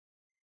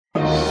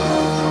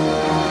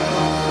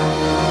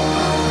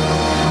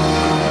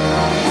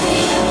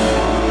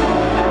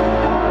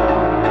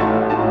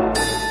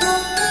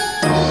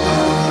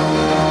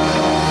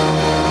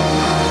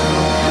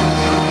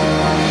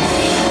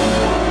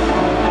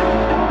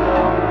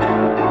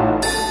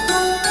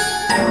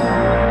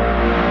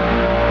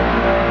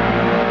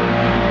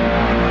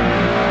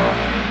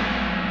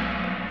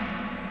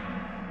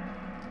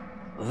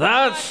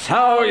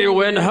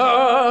value in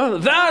her,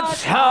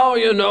 that's how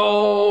you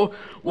know.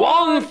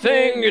 One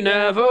thing you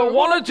never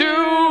want to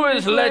do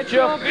is let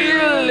your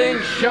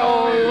feelings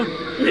show.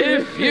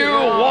 If you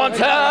want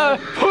her,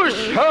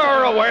 push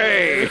her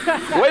away.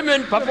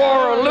 Women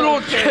prefer a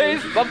little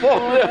chase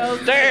before they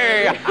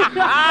stay.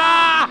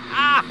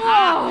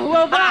 Oh,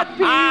 well, that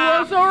bee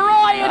was a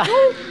riot.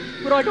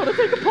 But I gotta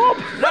take a pop.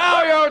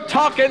 Now you're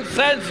talking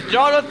sense,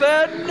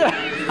 Jonathan.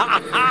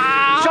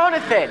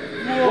 Jonathan!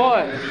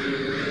 What?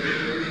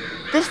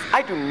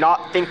 I do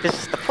not think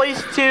this is the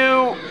place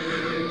to...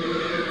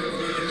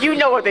 You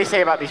know what they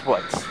say about these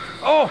woods.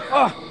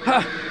 A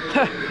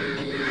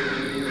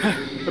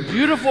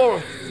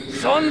beautiful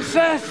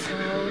sunset.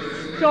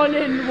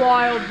 Stunning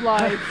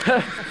wildlife.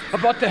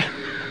 About the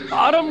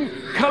autumn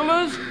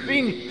colors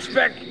being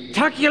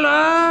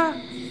spectacular.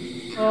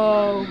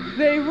 Oh,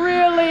 they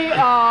really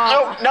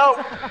are.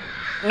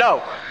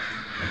 No.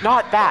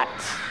 Not that.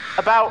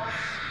 About...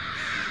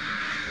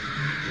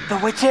 the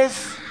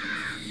witches?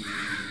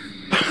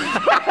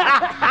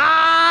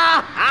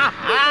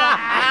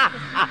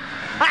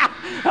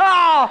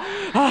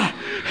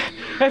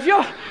 If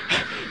you're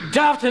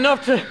daft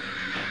enough to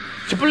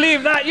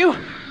believe that, you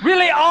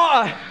really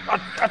are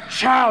a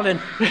child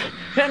and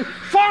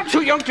far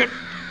too young to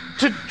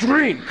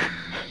drink.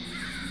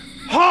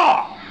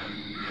 Ha!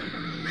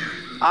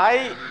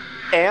 I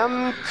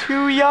am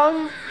too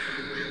young?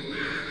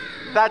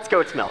 That's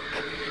goat's milk.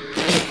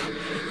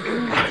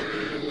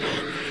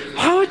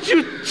 How would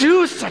you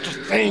do such a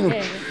thing?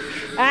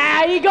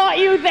 He got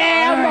you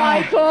there,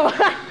 Michael.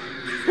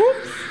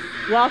 Oops,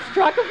 lost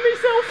track of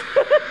myself.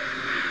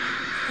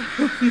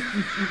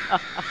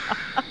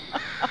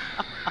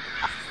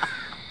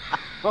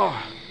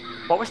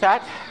 What was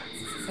that?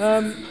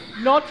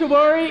 Not to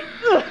worry.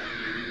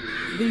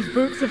 These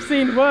boots have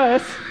seen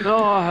worse.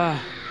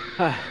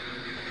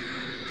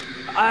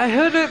 I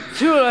heard it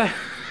too,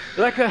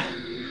 like a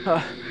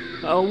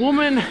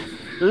woman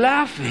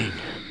laughing.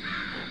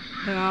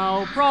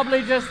 No,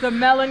 probably just the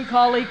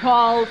melancholy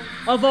call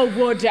of a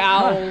wood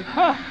owl.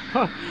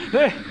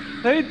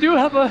 They do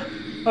have a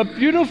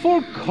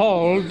beautiful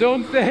call,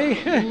 don't they?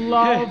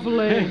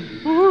 Lovely.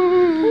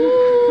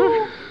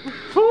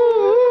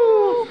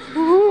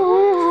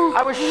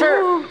 I was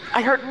sure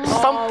I heard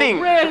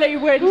something. Really,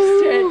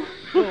 Winston.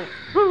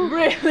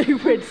 Really,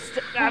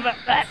 Winston.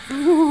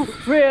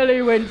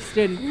 Really,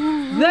 Winston.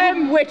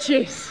 Them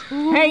witches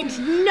ain't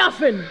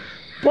nothing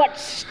but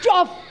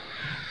stuff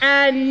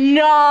and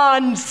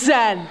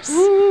nonsense.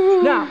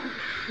 Now,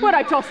 where'd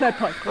I toss that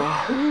pipe?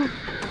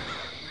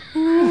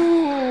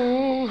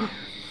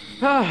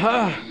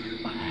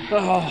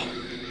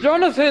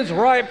 Jonathan's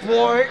right,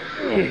 boy.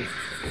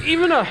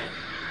 Even a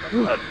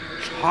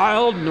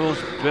child knows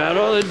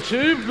better than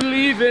to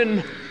believe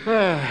in.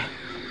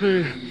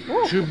 Jonathan.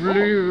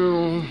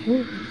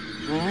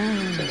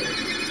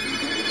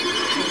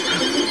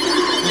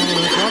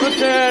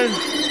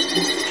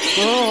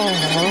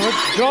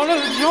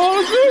 Jonathan.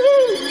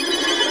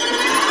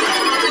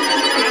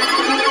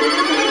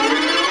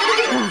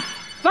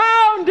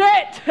 Found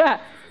it!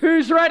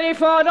 Who's ready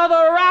for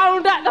another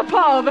round at the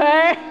pub,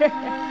 eh?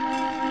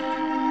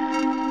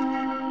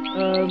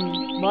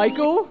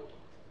 Michael?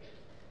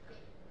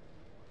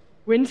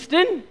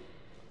 Winston?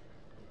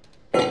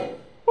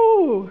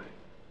 Ooh.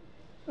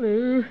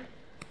 Hello.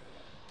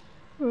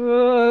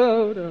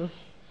 Oh, no.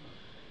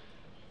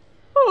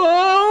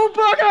 Oh,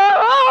 bugger!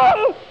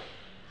 Oh!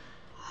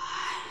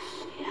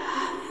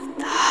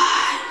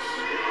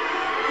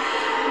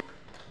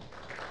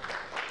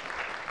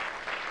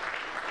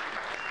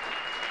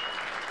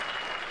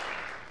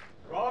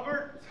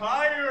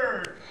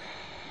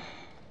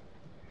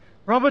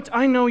 Robert,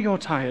 I know you're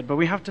tired, but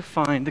we have to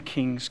find the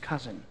king's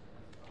cousin.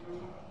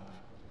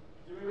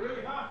 Do we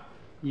really have?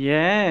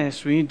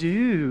 Yes, we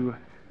do.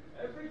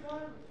 Every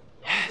time?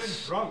 Yes. I've been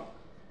drunk.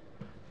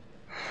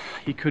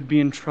 He could be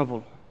in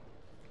trouble.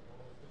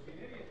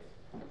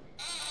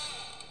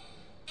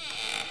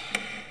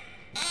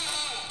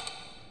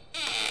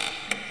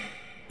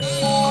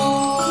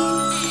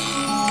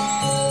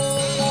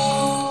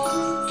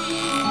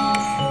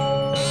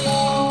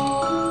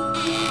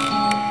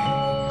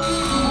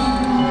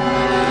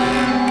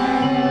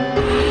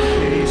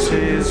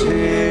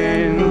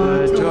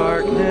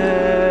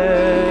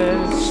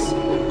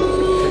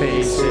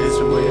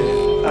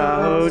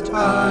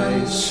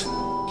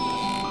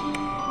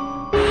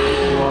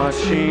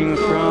 Watching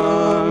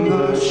from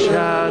the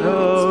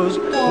shadows,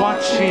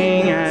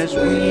 watching as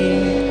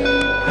we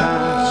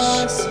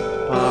pass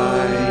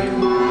by.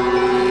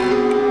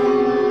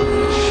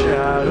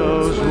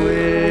 Shadows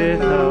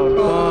without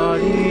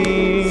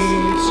bodies,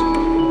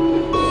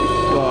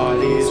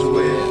 bodies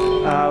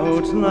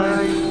without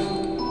life.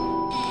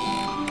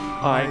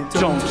 I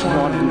don't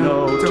want to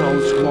know,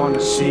 don't want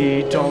to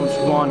see, don't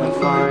want to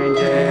find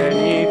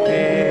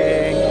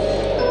anything.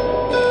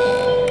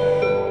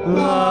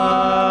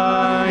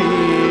 Lying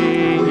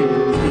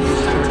in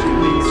these dirty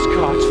leaves,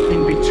 caught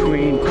in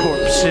between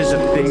corpses of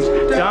things,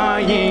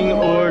 dying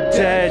or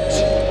dead,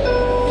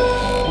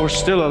 or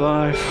still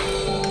alive.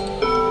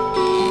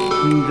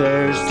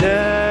 There's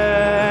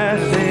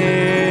death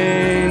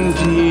in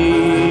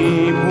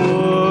deep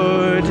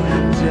wood,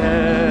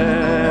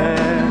 death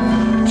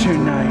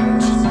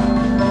tonight.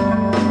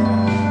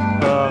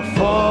 A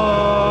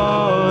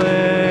fallen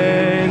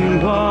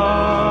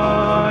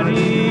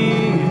body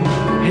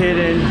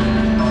hidden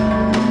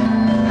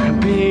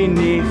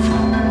beneath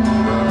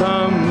the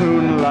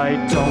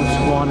moonlight. Don't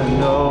wanna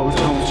know,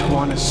 don't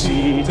wanna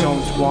see,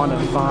 don't wanna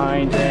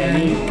find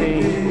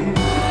anything.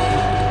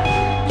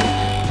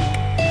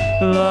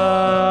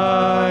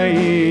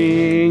 Lying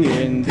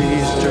in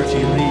these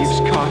dirty leaves,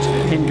 caught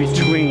in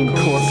between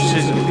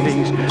corpses and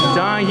things,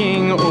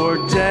 dying or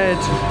dead,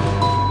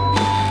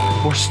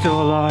 or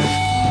still alive.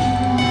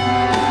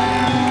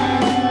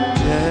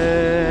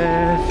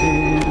 Death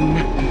in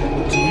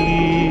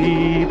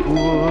deep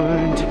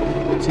wood,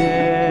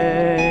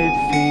 dead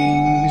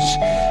things,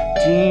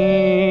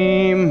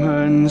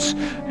 demons,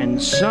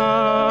 and someone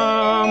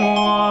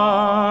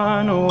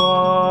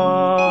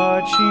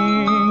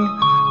watching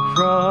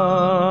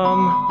from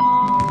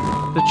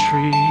the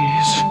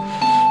trees,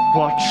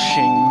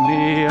 watching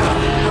me.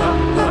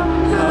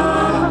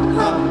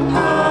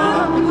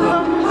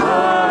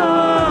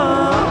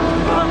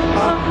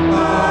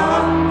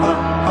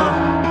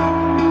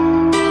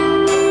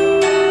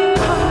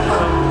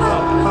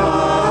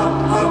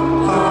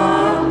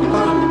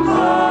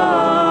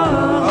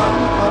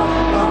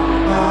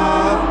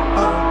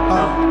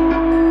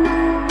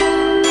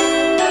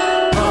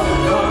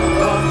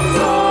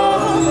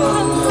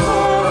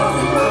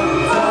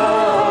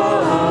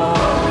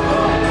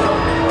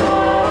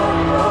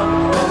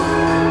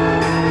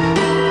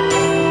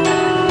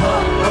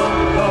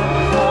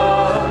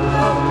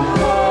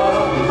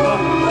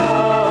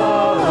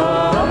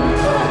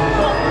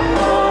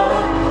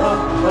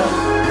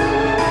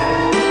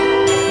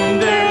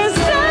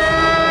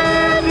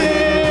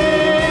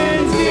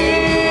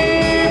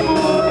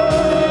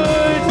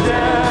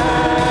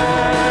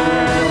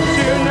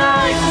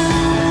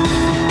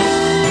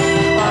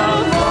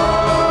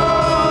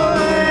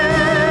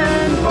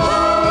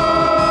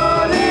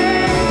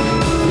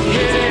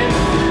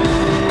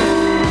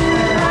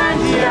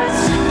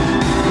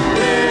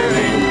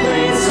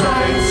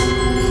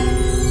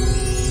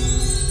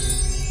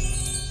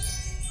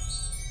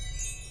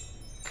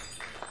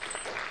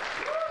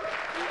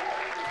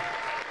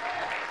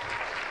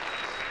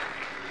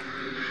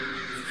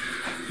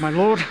 My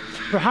lord,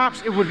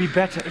 perhaps it would be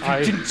better if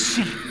you didn't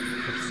see.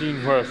 I've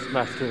seen worse,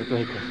 Master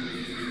Blaker.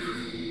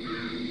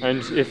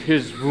 And if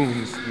his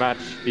wounds match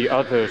the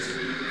others,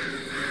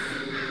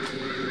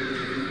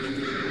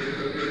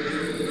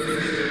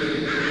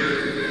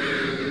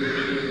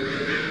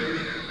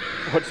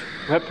 what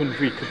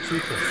weaponry could do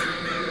this?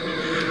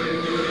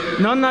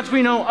 None that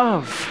we know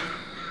of.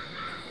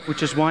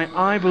 Which is why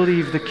I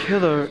believe the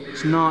killer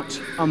is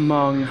not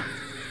among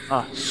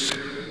us.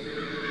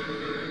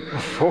 A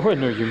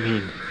foreigner, you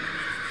mean?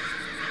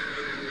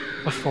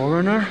 A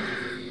foreigner?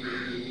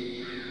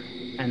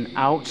 An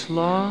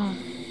outlaw?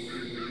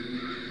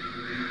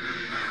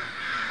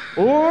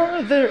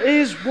 Or there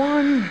is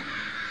one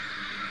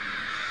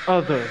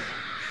other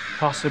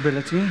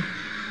possibility.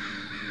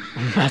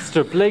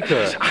 Master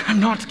Blaker! I'm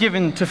not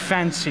given to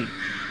fancy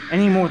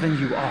any more than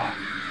you are.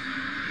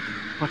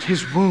 But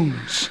his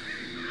wounds,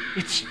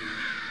 it's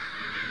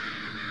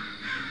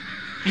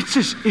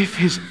as if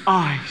his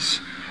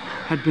eyes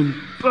had been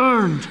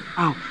burned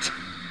out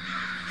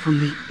from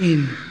the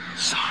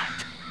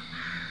inside.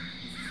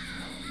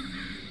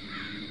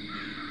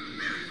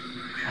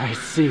 I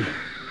see.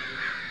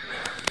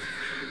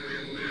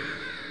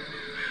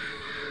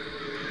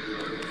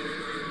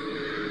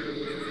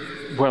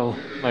 Well,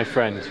 my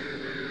friend,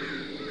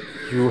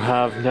 you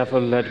have never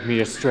led me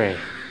astray.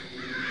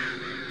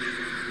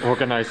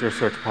 Organize your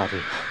search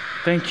party.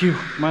 Thank you,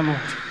 my lord.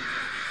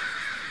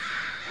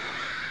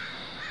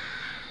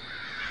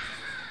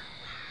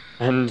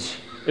 And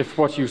if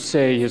what you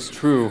say is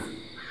true,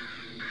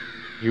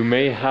 you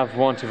may have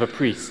want of a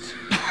priest.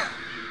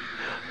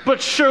 But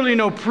surely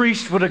no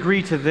priest would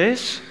agree to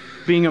this,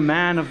 being a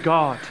man of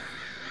God.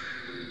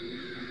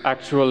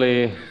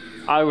 Actually,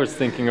 I was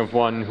thinking of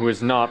one who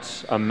is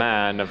not a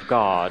man of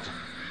God.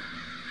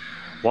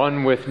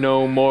 One with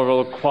no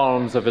moral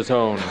qualms of his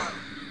own.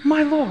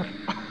 My lord.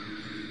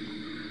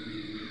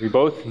 We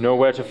both know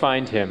where to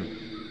find him.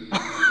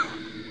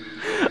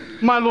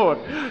 My lord,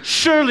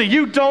 surely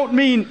you don't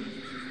mean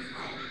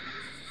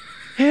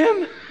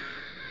him?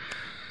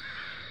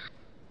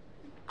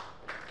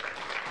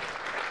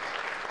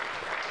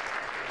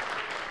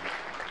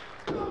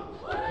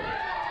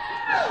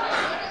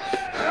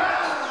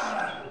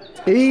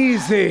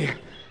 Easy.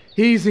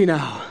 Easy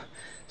now.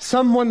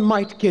 Someone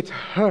might get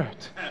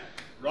hurt.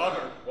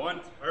 Robert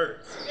once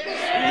hurt.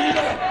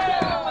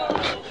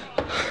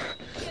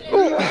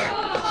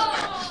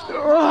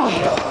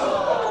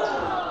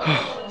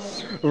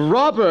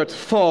 Robert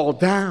fall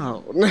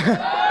down.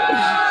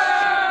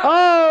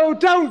 Oh,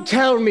 don't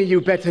tell me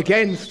you bet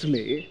against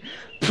me.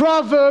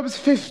 Proverbs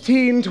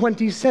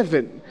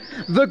 15:27.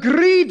 The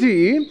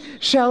greedy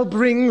shall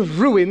bring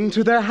ruin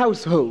to their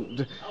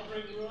household. I'll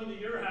bring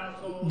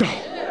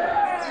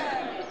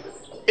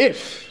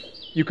If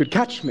you could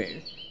catch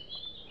me.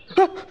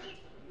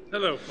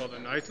 Hello, Father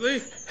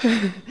Knightley.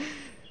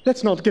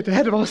 Let's not get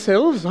ahead of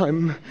ourselves.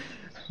 I'm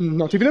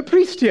not even a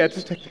priest yet,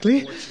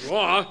 technically. What you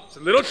are, it's a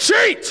little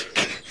cheat!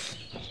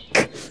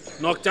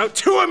 Knocked out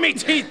 2 of me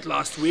teeth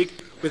last week.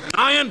 With an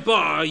iron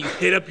bar, you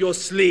hit up your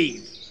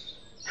sleeve.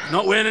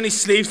 Not wearing any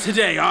sleeves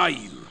today, are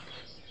you?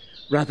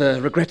 Rather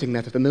regretting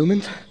that at the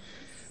moment.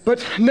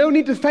 But no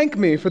need to thank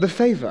me for the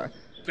favor.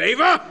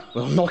 Favor?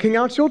 Well, knocking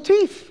out your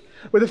teeth.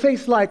 With a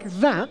face like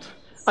that,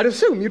 I'd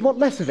assume you'd want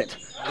less of it.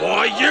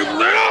 Why, you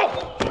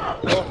little...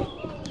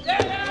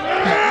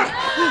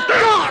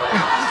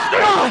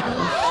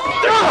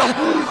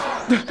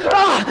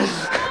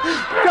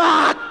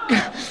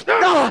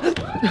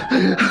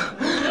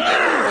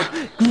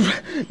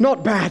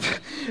 Not bad.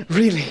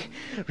 Really,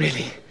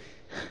 really.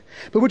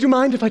 But would you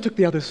mind if I took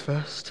the others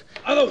first?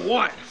 Other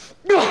what?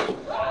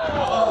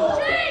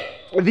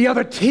 The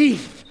other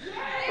teeth.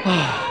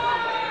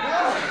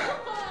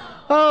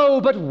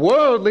 Oh, but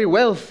worldly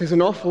wealth is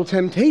an awful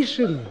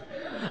temptation.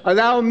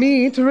 Allow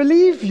me to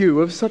relieve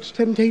you of such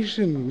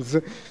temptations.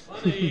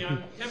 Honey,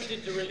 I'm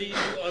tempted to relieve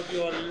you of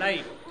your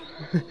life.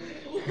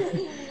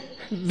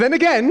 Then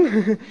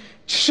again,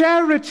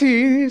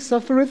 charity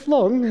suffereth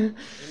long.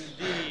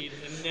 Indeed,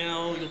 and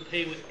now you'll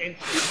pay with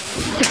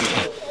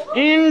interest.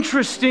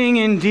 Interesting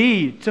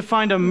indeed to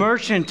find a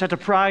merchant at a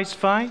prize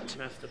fight.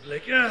 Master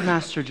Blicker.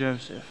 Master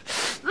Joseph.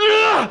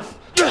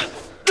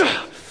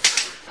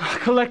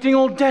 Collecting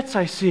old debts,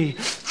 I see.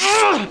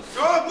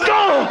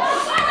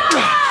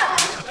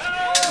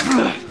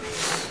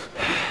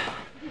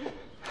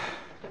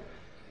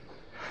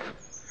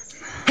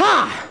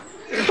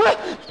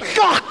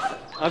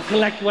 I'll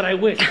collect what I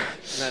wish,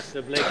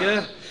 Master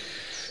Blicker.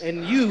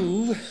 And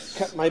you've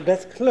cut my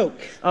best cloak.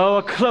 Oh,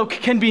 a cloak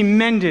can be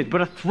mended, but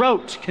a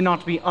throat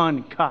cannot be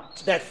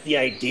uncut. That's the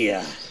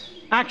idea.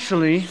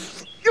 Actually,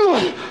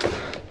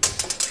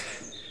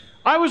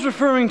 I was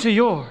referring to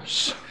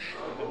yours.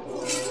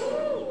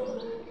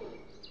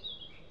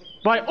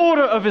 By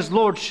order of his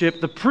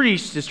lordship, the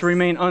priest is to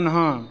remain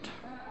unharmed.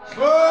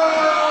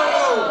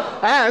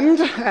 And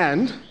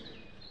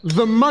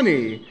the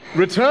money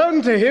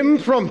returned to him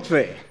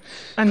promptly.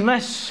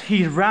 Unless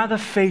he'd rather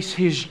face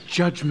his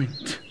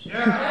judgment.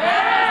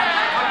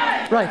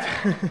 Right.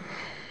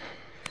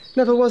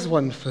 Never was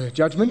one for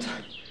judgment.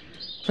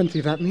 Plenty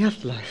of that in the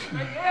afterlife.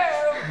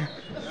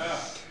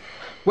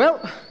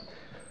 Well,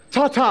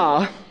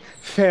 ta-ta,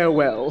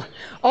 farewell.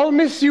 I'll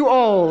miss you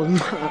all.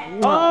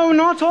 Oh,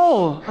 not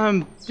all.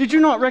 Did you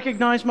not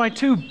recognize my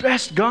 2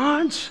 best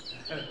guards?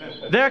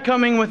 They're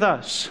coming with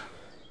us.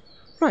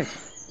 Right.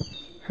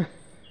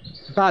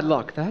 Bad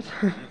luck, that.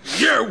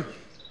 You!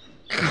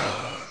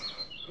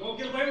 Don't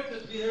get away with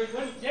this, Peter.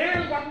 One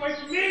dare walk away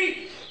from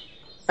me!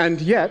 And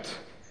yet,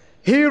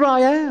 here I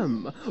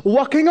am,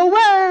 walking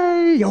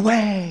away.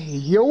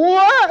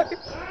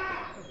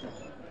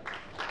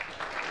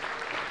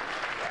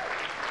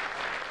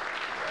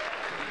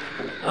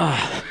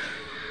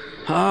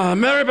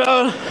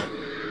 Maribel!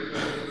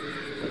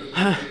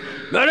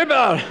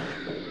 Maribel!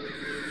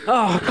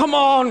 Oh, come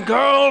on,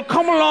 girl.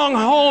 Come along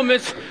home.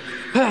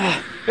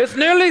 It's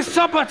nearly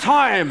supper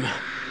time.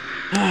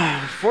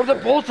 For the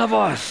both of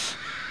us.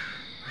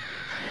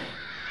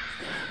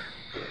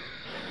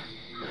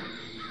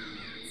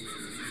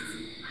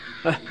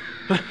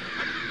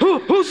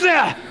 Who's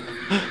there?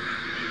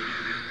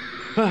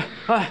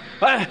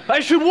 I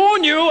should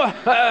warn you.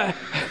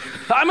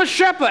 I'm a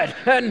shepherd,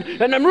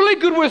 and I'm really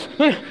good with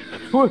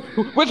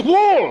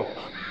wool.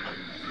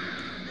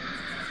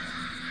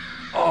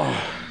 Oh,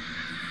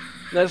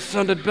 that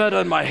sounded better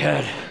in my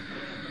head.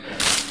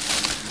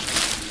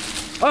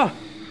 Oh,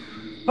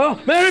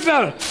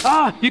 Maribel!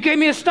 You gave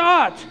me a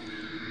start.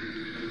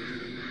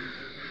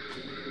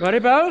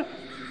 Maribel?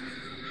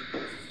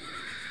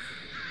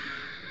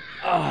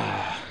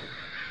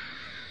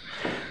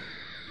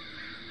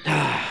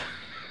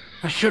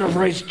 I should have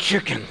raised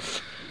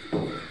chickens.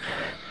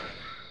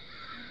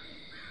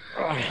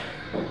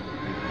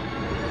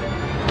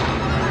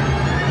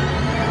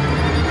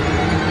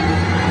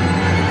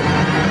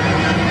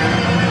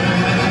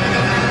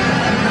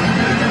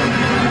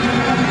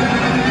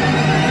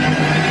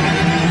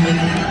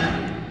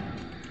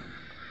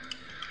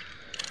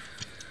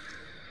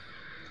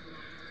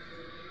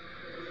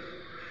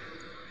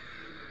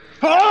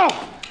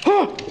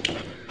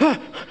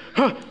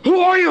 Who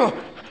are you?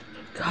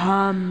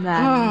 Come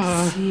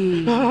and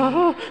see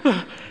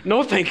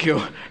No, thank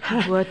you.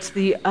 what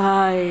the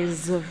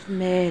eyes of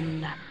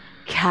men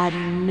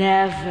can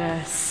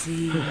never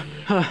see.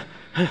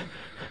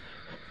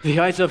 The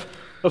eyes of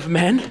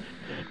men?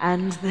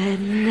 And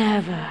then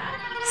never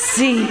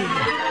see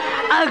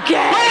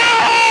again.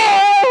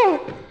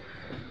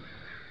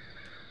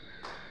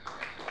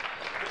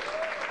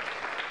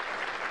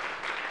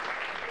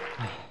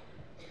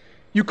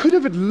 You could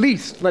have at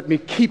least let me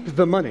keep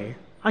the money.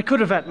 I could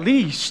have at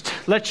least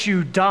let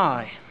you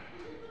die.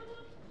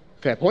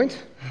 Fair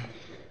point.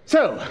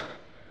 So,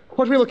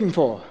 what are we looking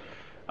for?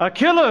 A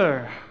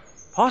killer,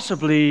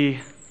 possibly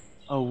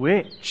A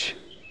witch.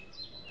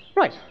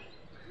 Right.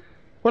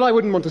 Well, I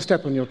wouldn't want to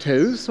step on your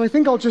toes, so I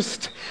think I'll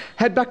just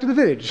head back to the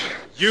village.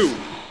 You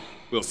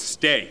will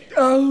stay.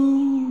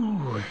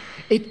 Oh,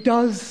 it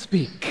does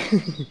speak.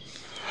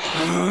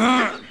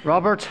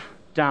 Robert,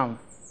 down.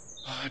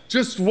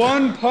 Just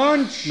one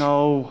punch?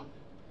 No,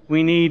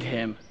 we need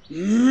him.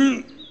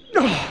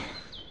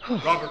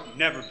 Robert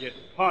never gets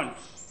punched.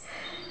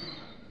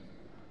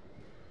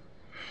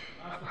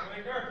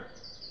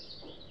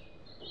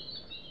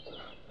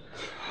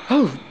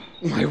 Oh,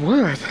 my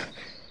word.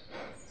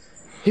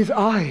 His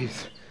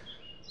eyes.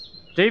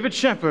 David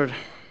Shepherd,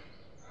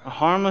 a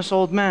harmless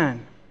old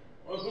man.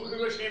 Well, who could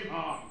wish him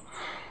harm?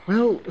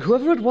 Well,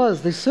 whoever it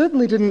was, they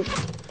certainly didn't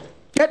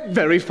get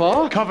very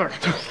far. Cover.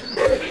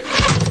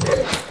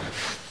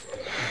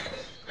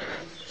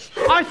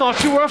 I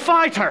thought you were a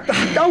fighter.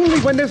 Only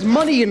when there's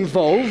money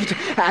involved,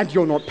 and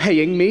you're not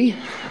paying me,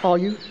 are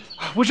you?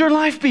 Would your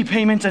life be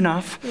payment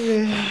enough?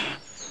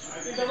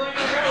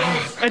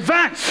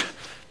 Advance!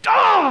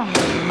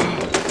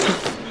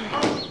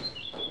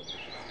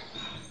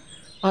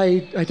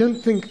 I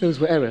don't think those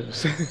were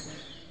arrows.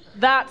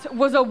 That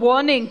was a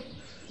warning.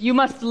 You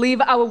must leave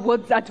our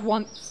woods at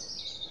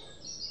once.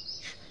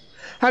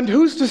 And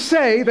who's to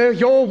say they're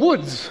your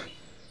woods?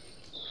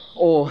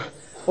 Or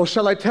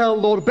shall I tell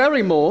Lord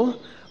Barrymore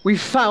we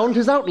found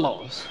his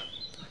outlaws?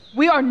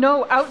 We are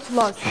no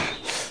outlaws.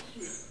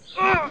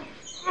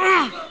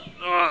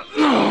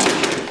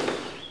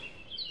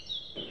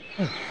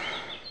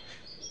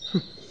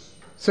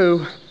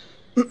 So,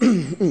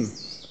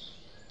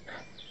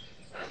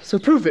 so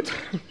prove it.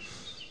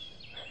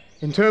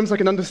 In terms I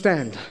can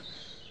understand.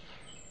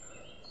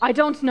 I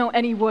don't know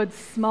any woods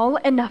small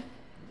enough.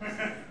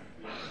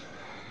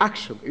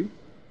 Actually,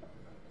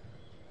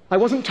 I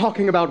wasn't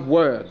talking about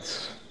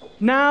words.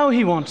 Now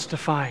he wants to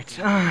fight.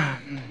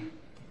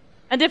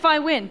 And if I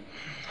win?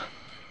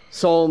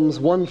 Psalms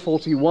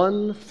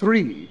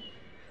 141:3.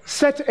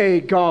 Set a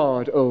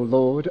guard, O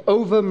Lord,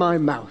 over my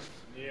mouth.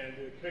 Yeah,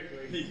 do it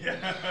quickly.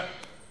 Yeah.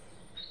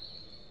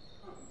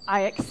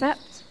 I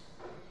accept.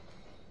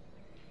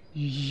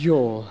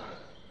 You're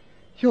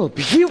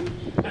beautiful.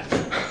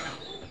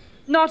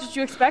 Not what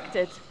you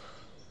expected.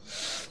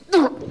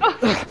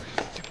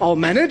 I'll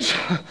manage.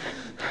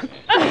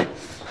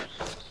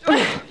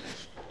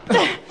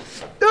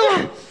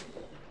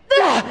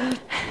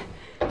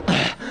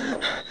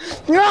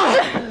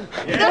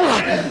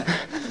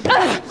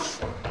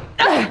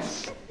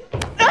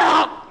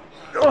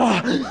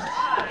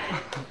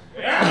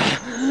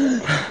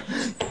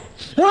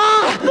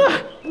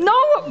 No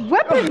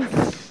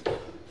weapons!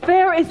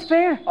 Fair is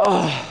fair.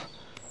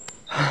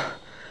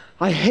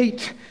 I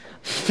hate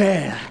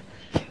fair.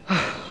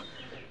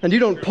 And you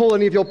don't pull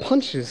any of your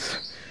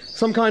punches.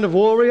 Some kind of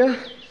warrior?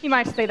 You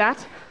might say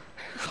that.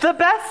 The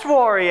best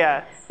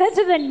warrior.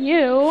 Better than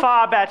you.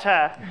 Far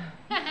better.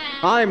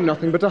 I'm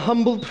nothing but a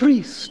humble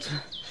priest.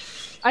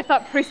 I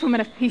thought priests were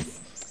men of peace.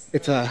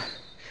 It's a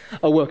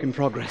work in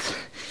progress.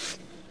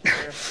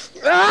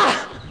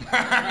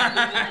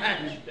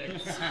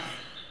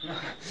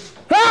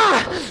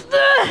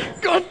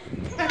 God.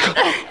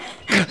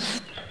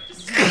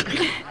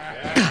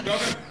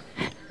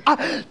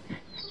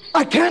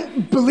 I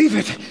can't believe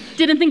it.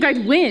 Didn't think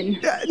I'd win.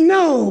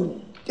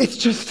 No, it's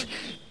just,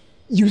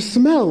 you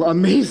smell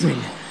amazing.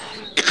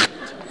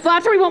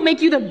 Flattery won't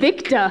make you the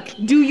victor.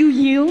 Do you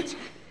yield?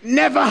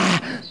 Never.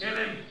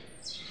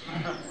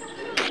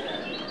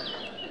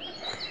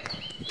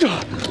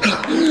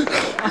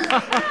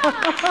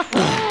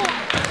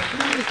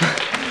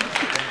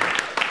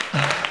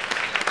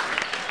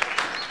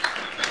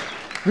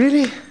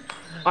 Really?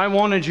 I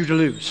wanted you to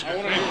lose.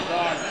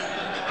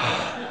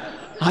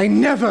 I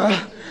never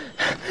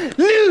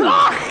lose!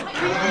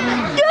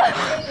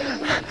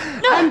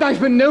 And I've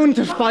been known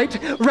to fight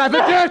rather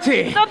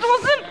dirty. That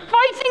wasn't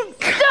fighting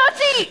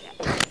dirty!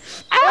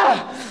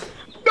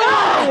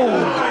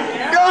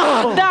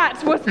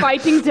 That was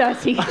fighting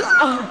dirty.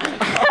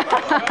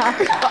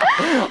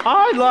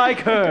 I like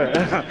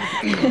her.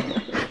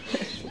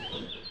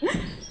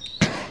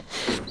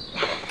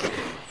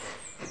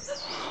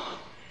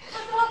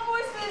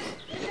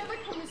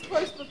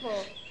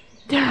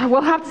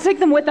 We'll have to take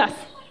them with us.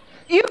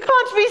 You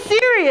can't be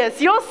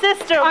serious. Your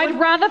sister I'd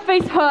rather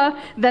face her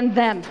than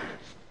them.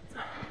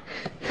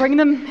 Bring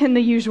them in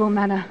the usual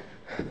manner.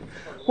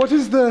 What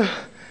is the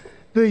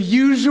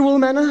usual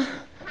manner?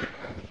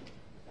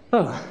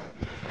 Oh.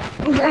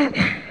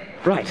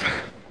 Right.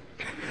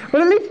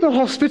 Well, at least not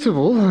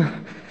hospitable.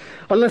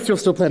 Unless you're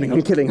still planning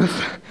on killing us.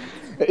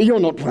 You're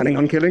not planning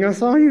on killing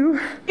us, are you?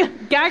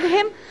 Gag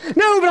him?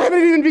 No, but I haven't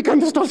even begun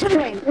to start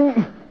suffering.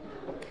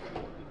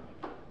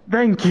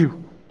 Thank you.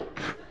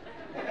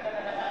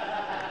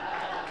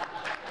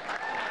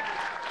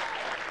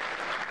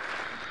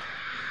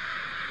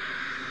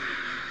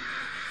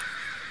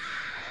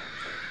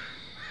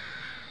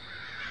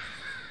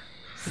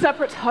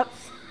 Separate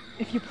huts,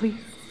 if you please.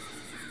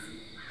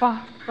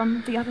 Far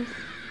from the others.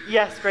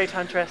 Yes, great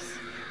huntress.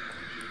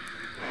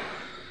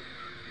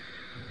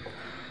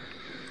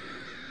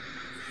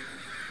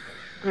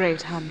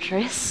 Great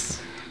Huntress.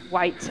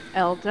 White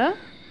Elder.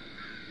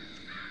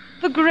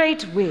 The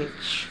Great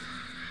Witch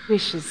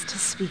wishes to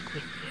speak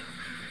with you.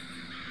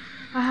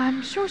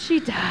 I'm sure she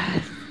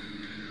does.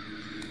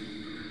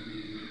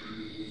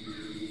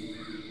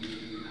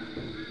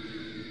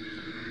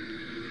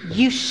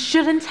 You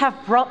shouldn't have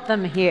brought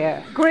them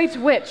here. Great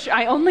Witch,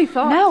 I only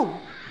thought... No,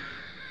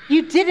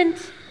 you didn't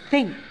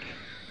think.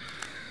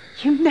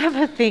 You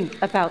never think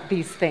about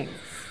these things.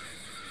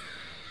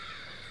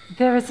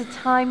 There is a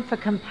time for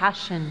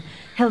compassion,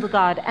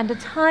 Hildegard, and a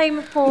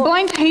time for...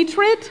 Blind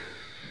hatred?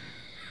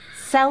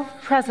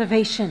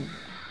 Self-preservation.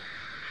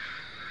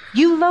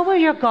 You lower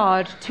your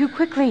guard too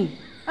quickly.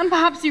 And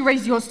perhaps you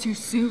raise yours too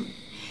soon.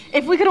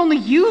 If we could only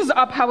use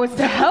our powers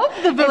to help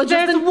the villagers...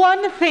 If there's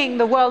one thing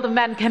the world of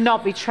men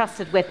cannot be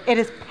trusted with, it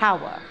is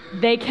power.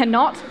 They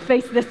cannot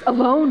face this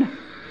alone,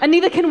 and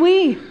neither can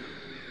we.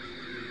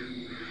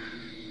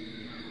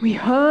 We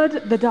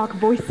heard the dark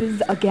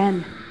voices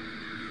again,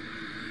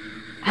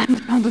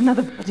 and found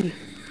another body.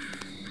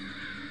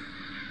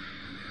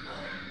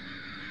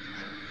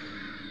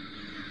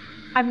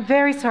 I'm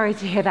very sorry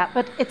to hear that,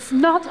 but it's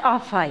not our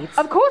fight.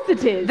 Of course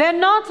it is. They're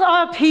not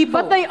our people.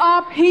 But they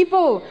are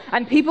people,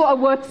 and people are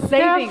worth saving.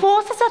 There are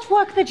forces at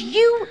work that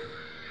you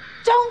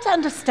don't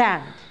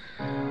understand.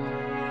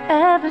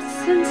 Ever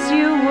since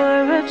you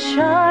were a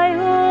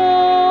child,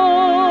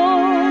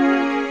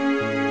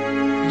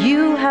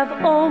 you have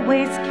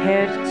always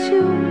cared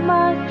too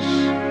much.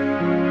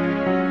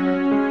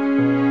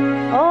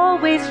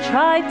 Always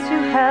tried to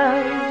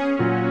help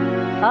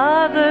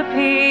other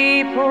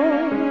people,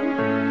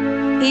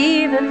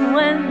 even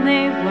when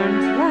they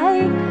weren't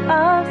like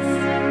us.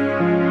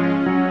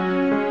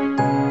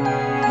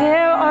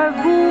 There are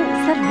rules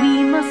that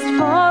we must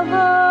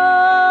follow.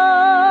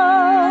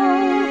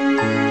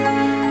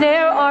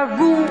 There are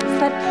rules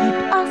that keep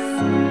us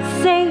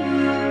safe.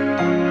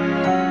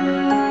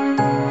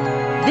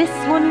 This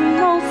one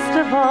most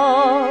of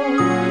all.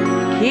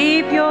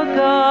 Keep your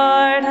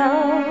guard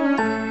up.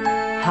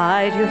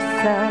 Hide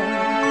yourself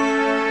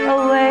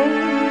away.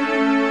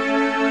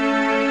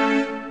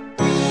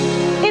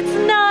 It's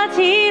not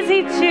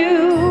easy to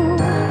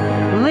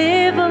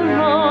live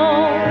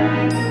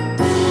alone.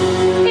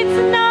 It's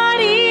not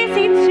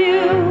easy to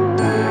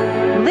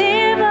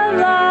live a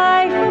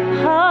life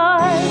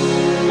apart.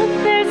 But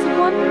there's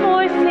one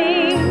more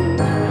thing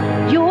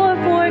you're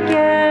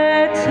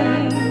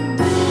forgetting.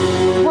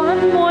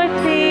 One more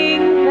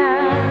thing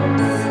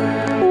that's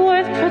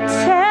worth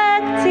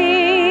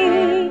protecting.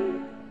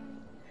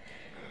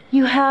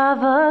 You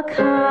have a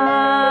kind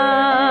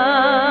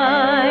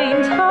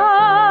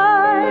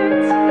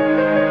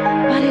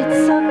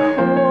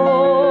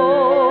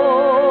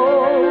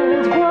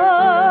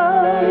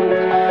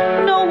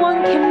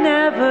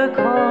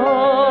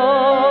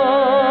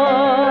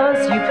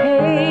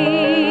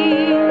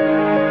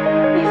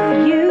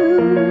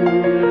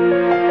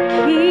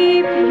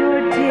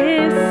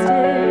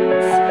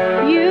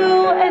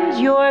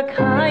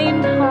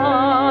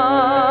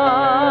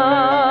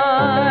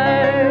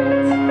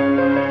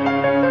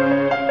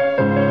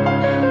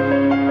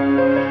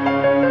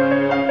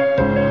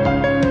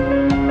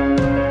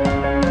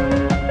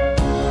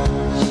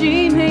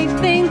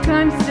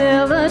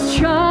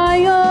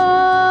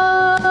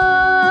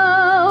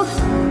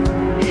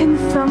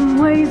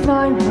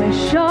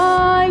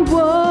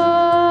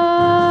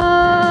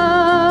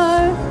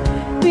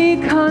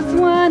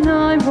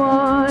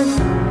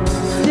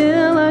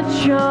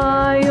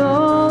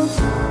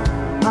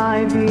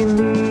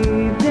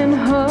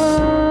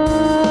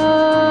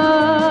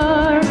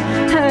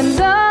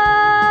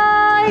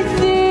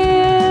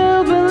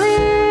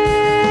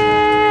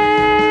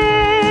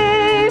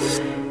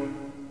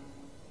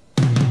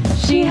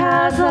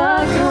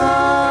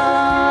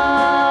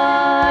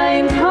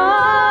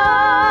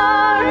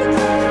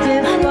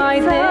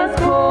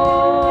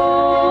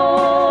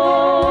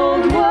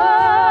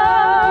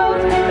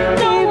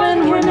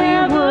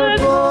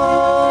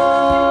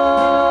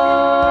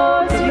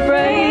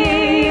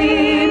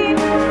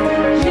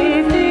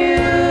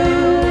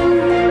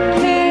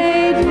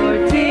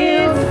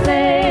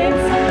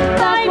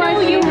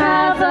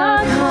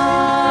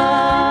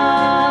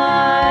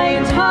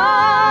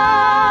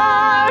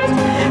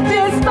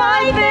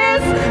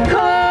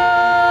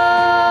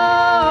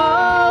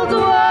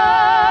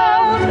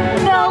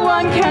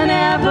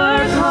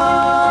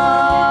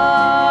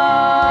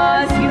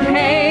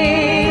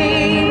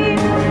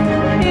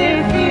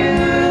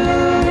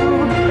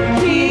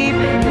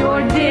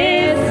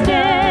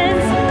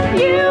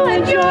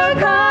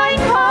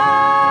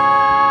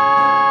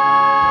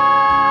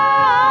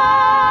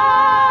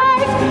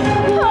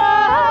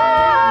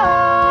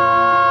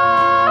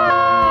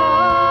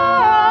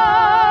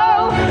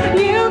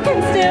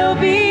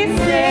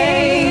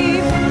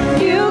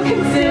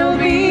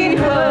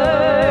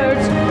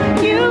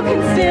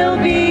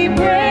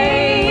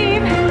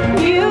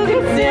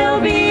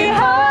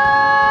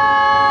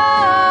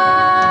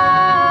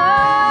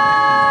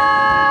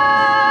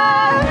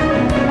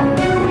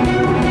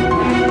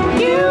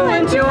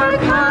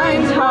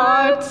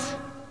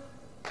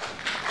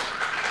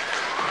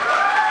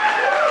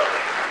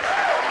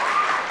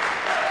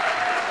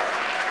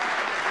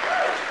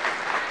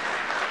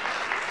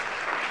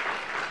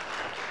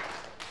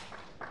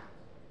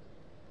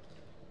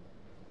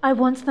I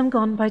want them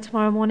gone by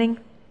tomorrow morning.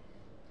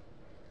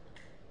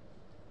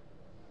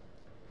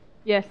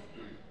 Yes.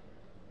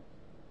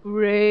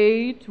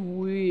 Great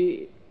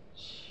witch.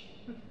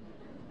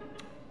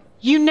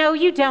 You know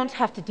you don't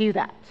have to do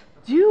that.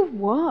 Do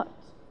what?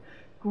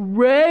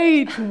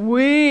 Great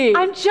witch.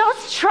 I'm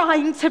just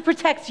trying to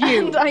protect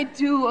you. And I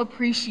do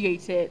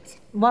appreciate it.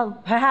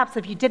 Well, perhaps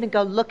if you didn't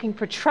go looking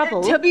for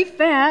trouble. To be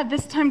fair,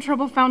 this time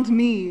trouble found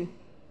me.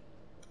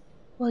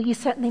 Well, you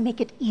certainly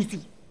make it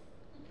easy.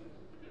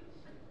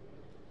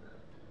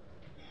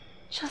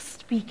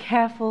 Just be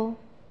careful.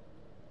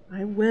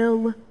 I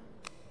will.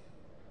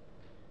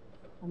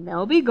 And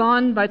they'll be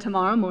gone by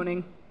tomorrow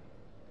morning.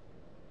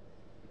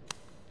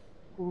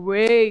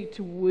 Great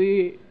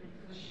witch.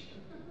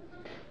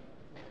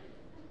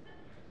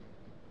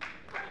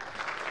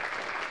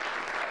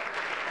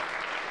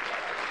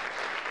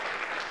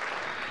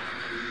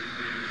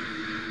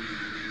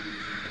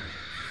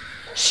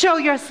 Show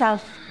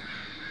yourself.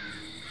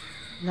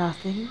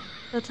 Nothing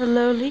but a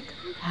lowly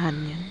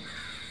companion.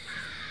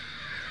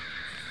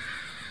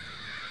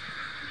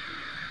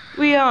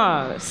 We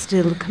are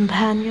still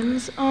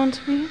companions,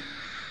 aren't we?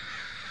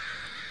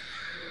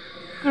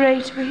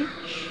 Great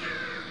Witch?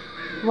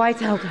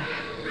 White Elder.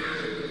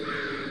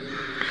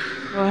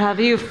 Or have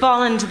you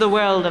fallen to the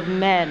world of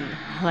men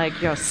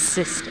like your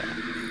sister?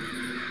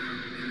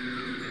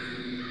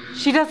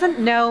 She doesn't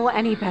know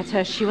any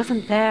better. She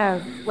wasn't there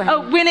when...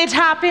 Oh, when it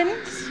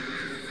happened?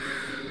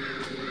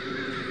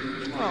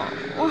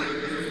 Oh,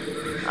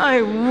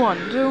 I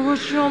wonder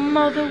what your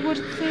mother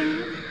would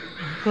think.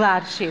 I'm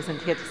glad she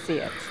isn't here to see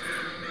it.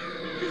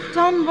 You've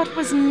done what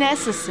was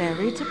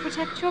necessary to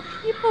protect your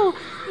people,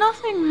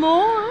 nothing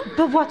more.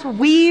 But what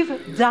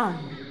we've done...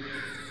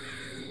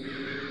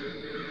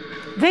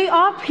 They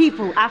are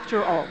people,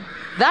 after all.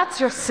 That's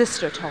your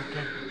sister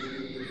talking.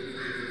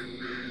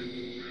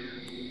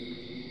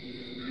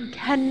 You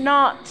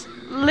cannot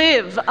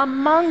live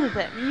among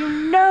them. You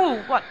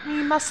know what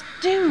we must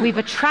do. We've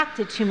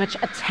attracted too much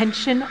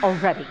attention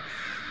already.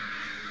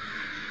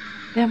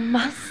 There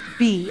must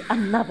be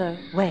another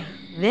way.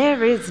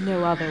 There is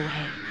no other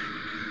way.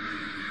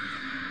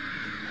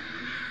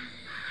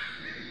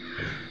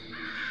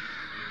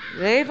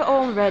 They've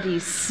already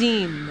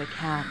seen the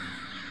camp.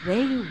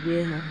 They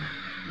will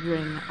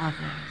bring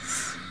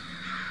others.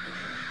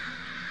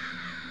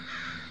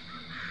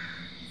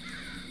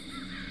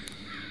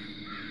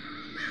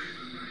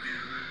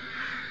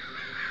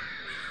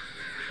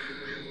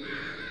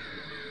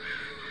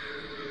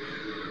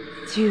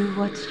 Do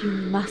what you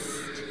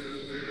must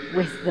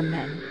with the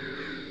men.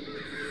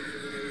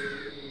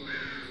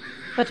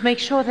 But make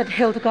sure that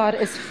Hildegard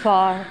is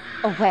far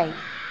away.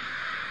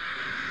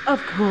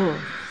 Of course.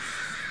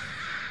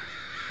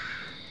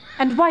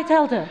 And White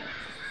Elder.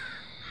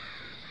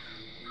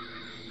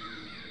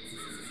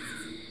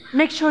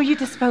 Make sure you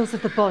dispose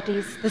of the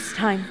bodies this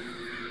time.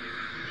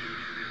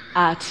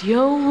 At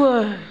your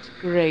word,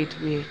 Great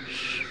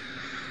Witch.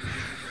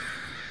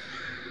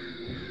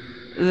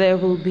 There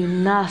will be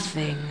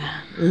nothing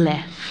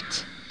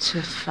left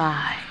to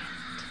find.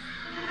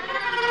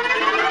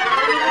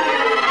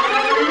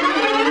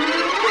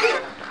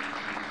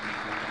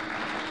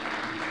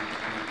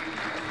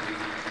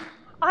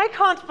 I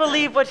can't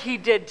believe what he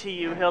did to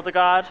you,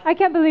 Hildegard. I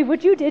can't believe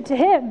what you did to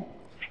him.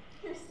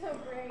 You're so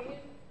brave.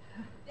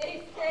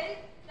 They say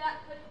that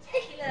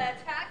particular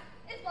attack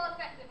is more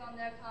effective on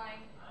their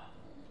kind.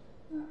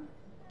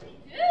 They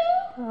do?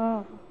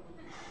 Oh.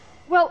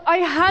 Well, I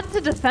had to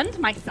defend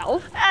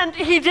myself. And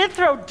he did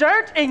throw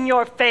dirt in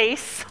your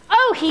face.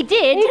 Oh, he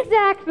did?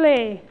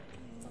 Exactly.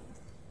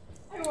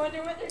 I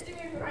wonder what they're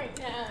doing right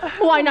now.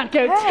 Why not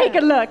go take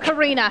a look,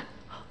 Karina?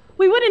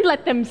 We wouldn't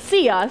let them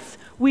see us.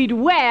 We'd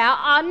wear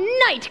our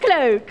night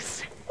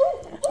cloaks.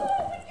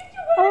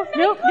 Oh,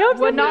 nope.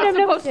 We're not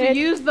supposed to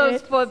use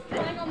those for...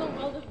 Lying on the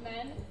world of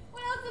men?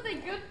 What else are they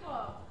good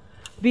for?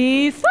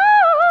 Besides,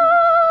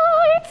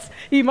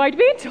 he might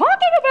be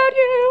talking about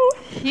you.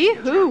 He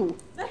who?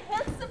 The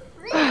handsome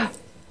priest.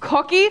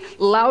 Cocky,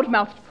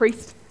 loud-mouthed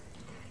priest.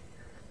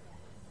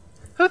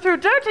 Who threw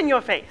dirt in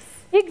your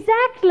face?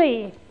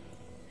 Exactly.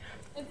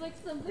 It's like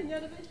something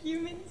out of a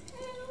human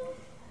tale.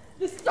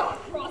 The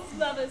star-crossed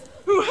lovers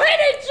who hate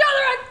each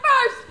other at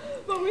first,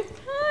 but with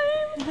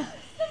time,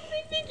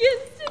 something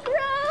begins to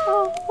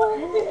grow.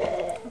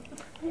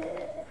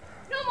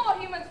 No more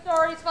human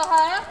stories for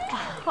her.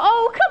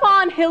 Oh, come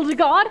on,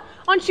 Hildegard.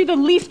 Aren't you the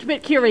least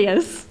bit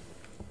curious?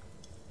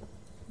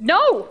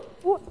 No.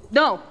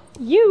 No.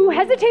 You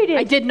hesitated.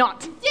 I did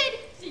not.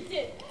 She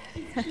did.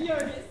 She's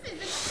curious, isn't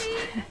she?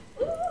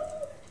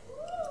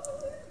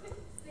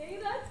 See,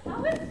 that's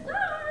how it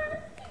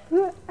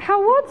starts.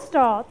 How what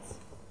starts?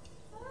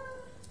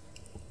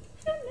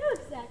 I don't know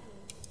exactly.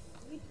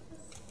 We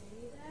just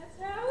say that's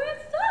how it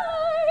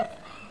starts.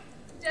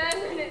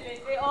 Definitely,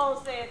 they all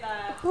say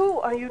that.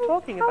 Who are you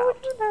talking about? How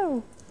would you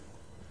know?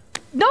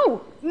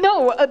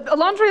 No.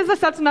 Alondra is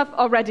upset enough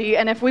already,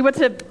 and if we were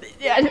to...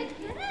 Again,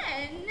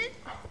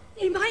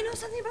 they might know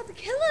something about the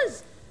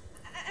killers.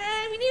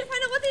 And we need to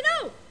find out what they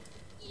know.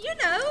 You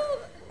know.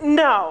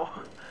 No.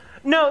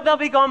 No, they'll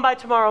be gone by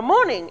tomorrow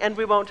morning, and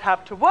we won't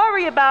have to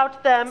worry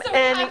about them So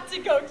any... we have to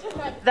go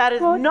tonight. That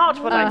is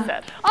not what I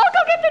said. I'll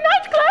go get the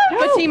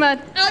nightclub! Fatima.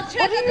 I'll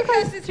check that the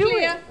coast is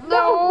clear.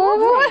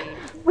 No!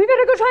 We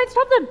better go try and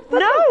stop them.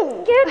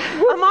 No!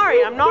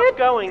 Amari, I'm not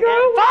going.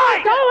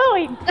 Fine!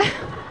 Going!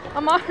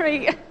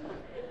 Amari.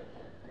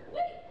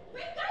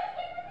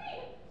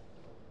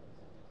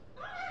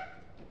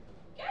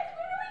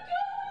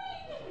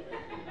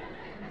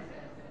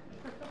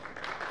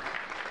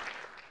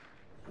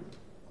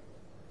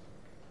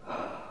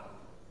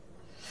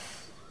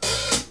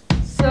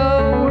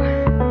 So,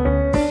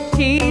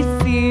 he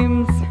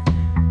seems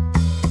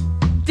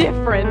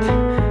different.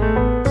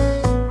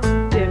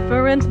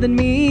 Different than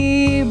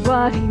me,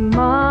 but he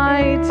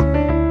might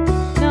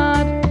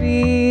not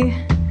be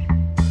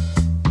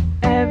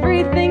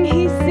everything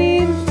he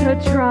seems to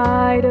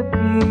try to be.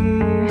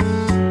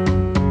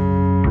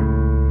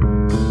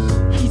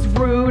 He's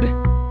rude.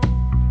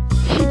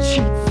 He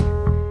cheats.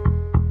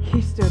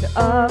 He stood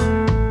up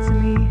to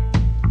me.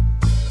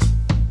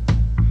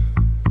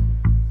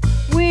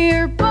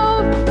 We're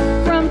both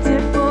from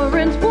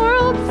different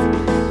worlds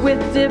with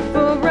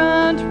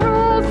different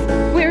rules.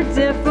 We're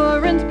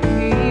different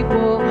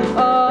people.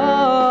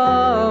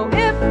 Oh,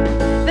 if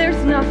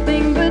there's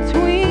nothing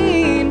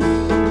between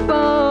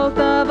both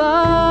of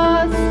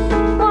us,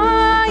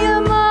 why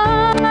am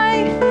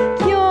I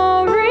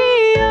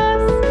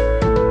curious?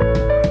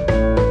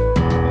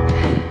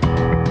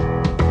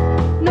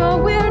 No,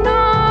 we're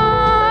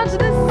not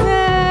the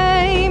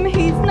same.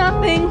 He's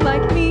nothing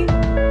like me.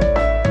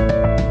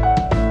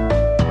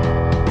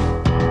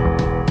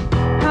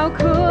 How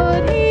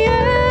could he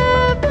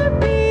ever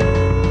be?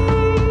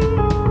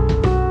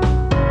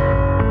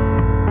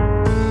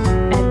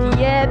 And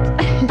yet,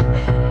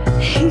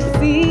 he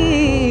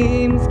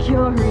seems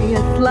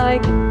curious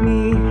like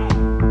me.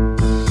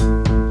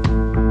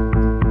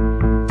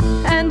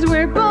 And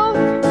we're both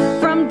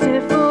from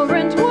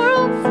different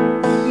worlds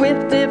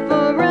with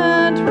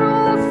different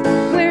rules.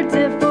 We're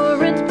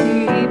different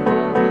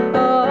people.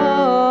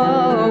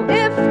 Oh,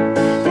 if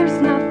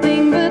there's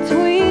nothing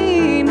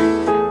between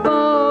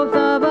both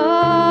of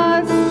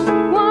us,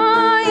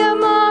 why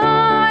am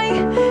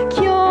I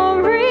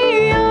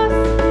curious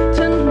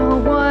to know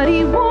what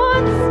he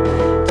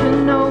wants, to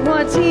know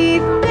what he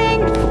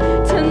thinks,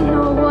 to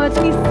know what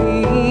he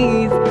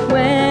sees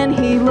when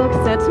he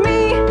looks at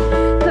me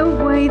the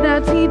way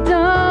that he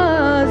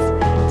does?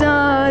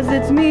 Does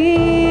it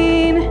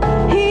mean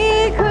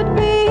he could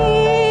be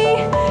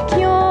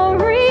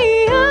curious?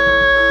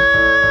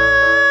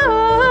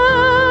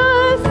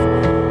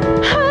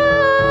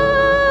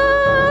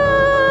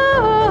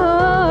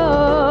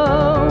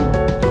 Oh,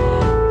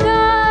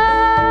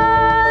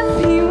 does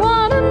he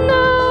want to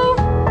know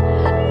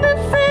the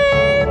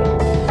same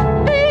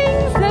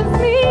things as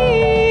me?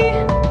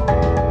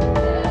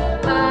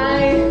 I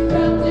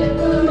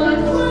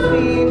must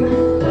seem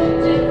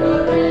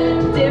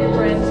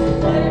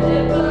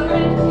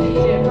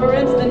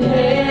different than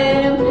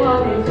him.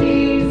 What if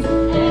he's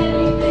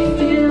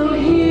still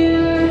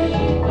here?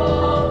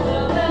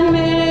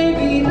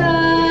 Maybe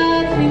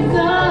that means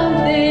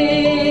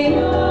something.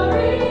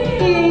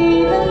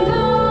 Even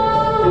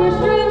though we're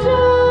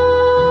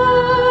strangers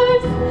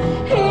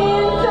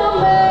in so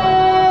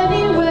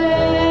many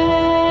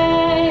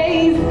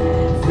ways,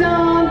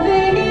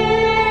 something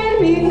in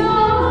me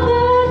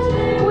knows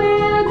that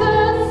we're the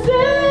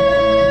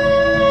same.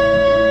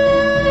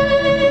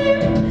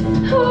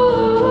 Oh.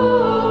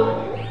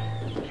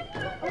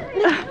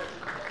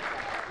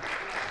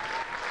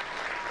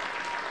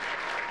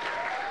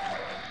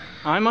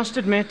 I must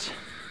admit,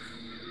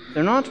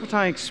 they're not what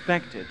I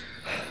expected.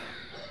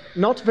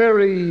 Not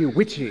very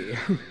witty.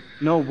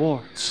 No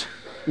warts.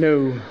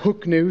 No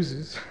hook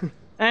noses.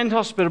 And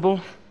hospitable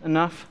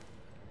enough.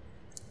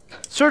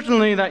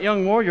 Certainly that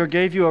young warrior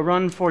gave you a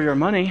run for your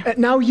money.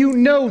 Now you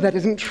know that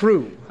isn't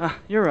true.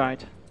 You're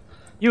right.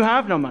 You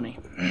have no money.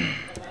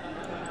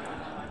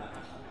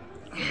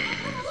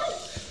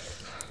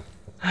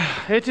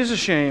 It is a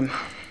shame.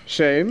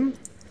 Shame?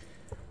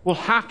 We'll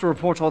have to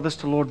report all this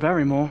to Lord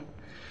Barrymore.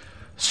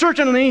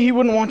 Certainly he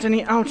wouldn't want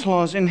any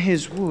outlaws in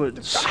his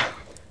woods.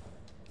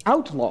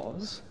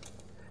 Outlaws?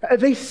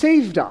 They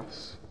saved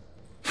us.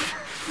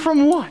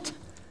 From what?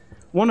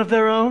 One of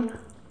their own?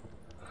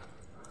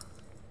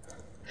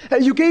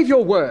 You gave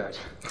your word.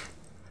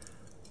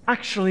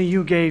 Actually,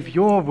 you gave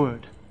your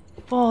word.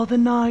 For the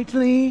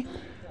nightly.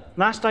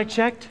 Last I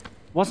checked,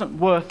 wasn't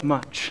worth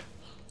much.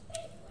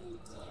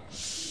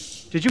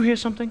 Did you hear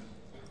something?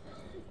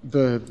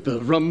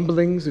 The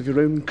rumblings of your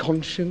own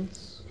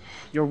conscience?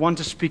 You're one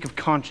to speak of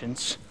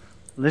conscience.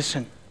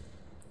 Listen.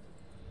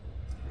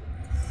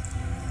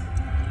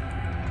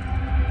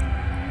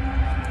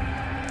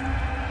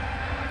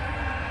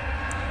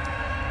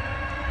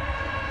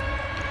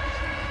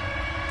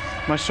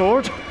 My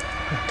sword?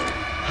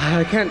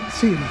 I can't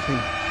see anything.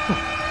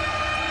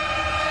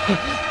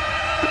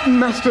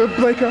 Master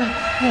Breaker.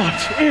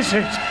 What is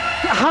it?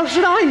 How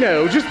should I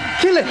know? Just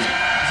kill it.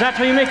 Is that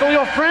how you make all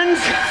your friends?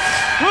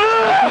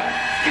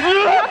 We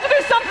have to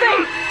do something!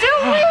 Do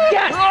it!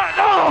 Yes!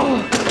 No!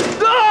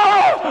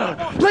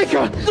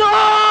 Blaker! No!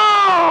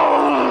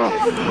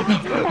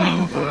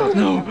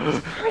 No!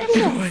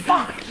 Get away!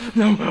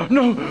 No!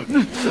 No! No!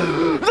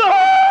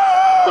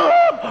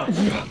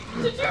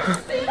 Did you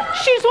see that?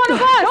 She's one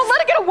of us! Don't let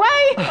her get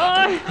away!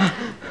 Help him!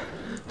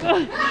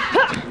 Don't!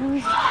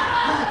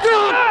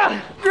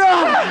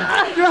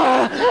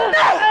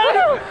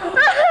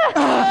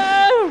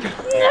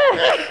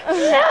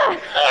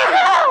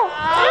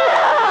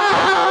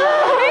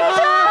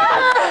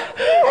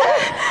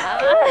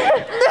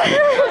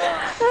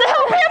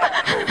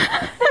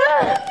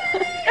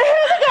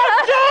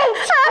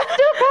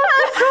 Still can't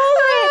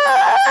control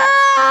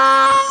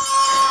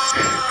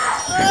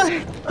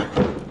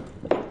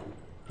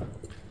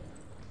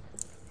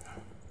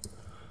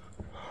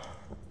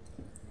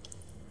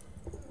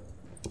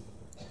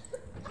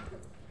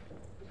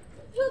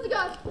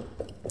Hildegard!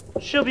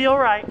 She'll be all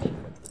right.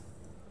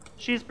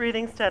 She's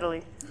breathing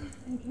steadily.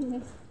 Thank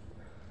goodness.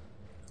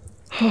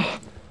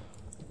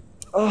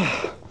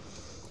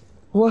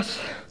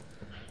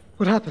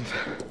 What happened?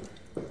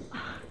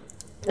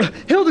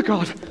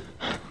 Hildegard!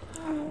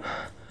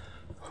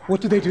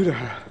 What did they do to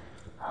her?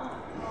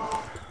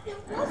 It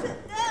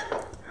wasn't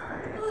them.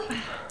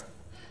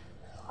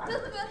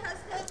 Hildegard has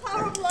the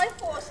power of life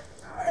force,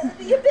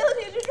 the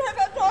ability to drive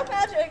out dark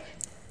magic.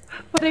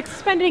 But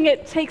expending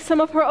it takes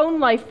some of her own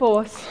life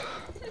force.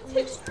 It's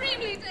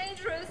extremely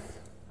dangerous.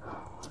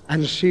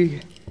 And she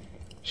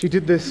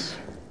did this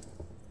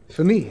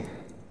for me.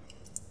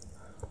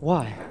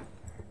 Why?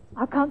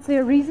 I can't see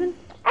a reason.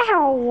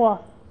 Ow!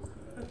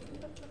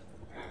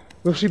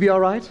 Will she be all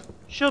right?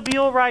 She'll be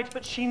all right,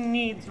 but she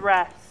needs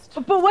rest.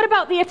 But what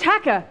about the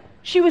attacker?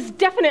 She was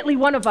definitely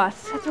one of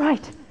us. That's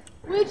right.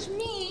 Which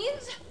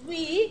means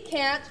we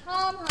can't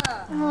harm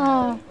her.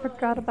 Oh,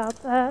 forgot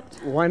about that.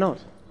 Why not?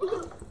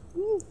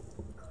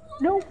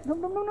 No.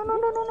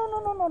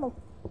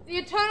 The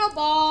eternal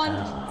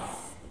bond.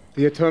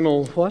 The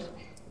eternal what?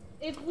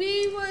 If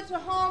we were to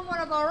harm one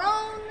of our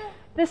own,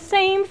 The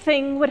same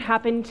thing would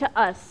happen to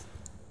us.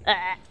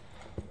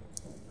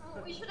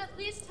 we should at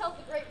least tell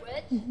the Great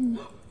Witch.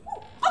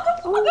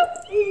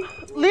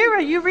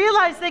 Lyra, you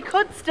realize they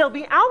could still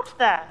be out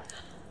there.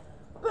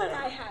 But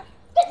I have.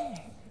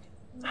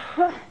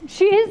 Well,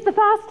 she is the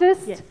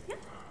fastest. Yes.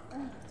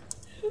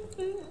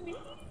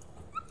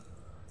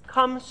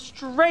 Come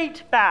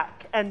straight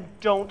back and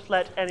don't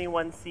let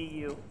anyone see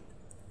you.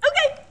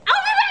 Okay,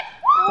 I'll be back!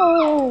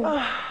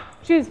 Oh,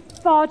 she is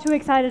far too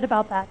excited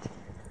about that.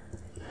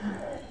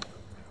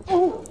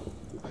 Oh,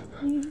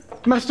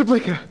 Master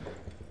Blaker!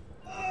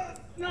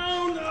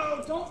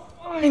 No, don't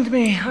mind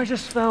me. I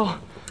just fell.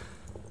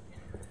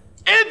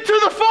 Into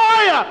the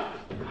fire!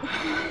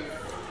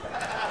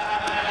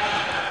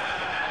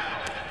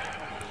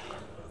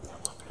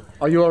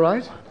 Are you all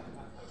right?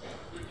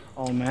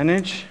 I'll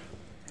manage.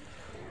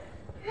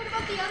 What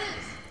about the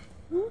others?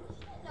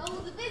 No,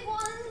 the big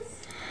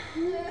ones.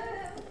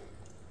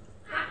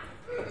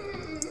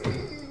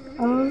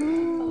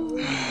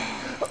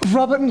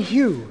 Robert and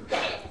Hugh.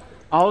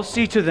 I'll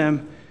see to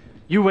them.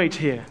 You wait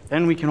here,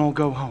 then we can all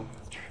go home.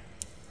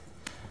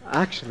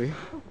 Actually,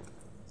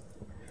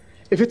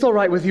 if it's all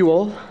right with you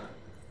all,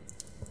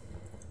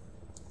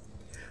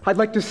 I'd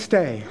like to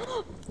stay.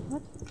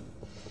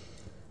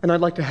 And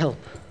I'd like to help.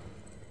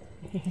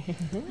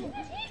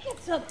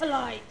 It's so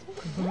polite.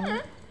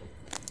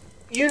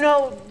 You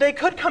know, they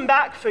could come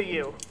back for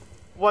you,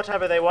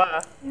 whatever they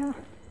were. yeah.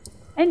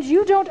 And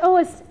you don't owe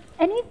us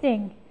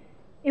anything.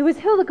 It was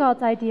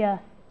Hildegard's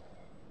idea.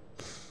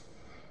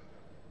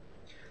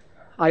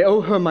 I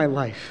owe her my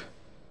life.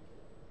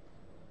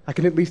 I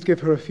can at least give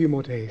her a few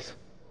more days.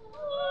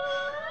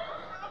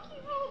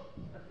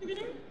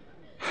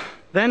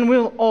 Then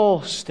we'll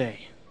all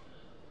stay.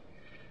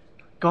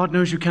 God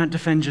knows you can't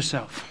defend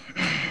yourself.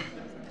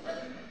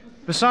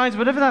 Besides,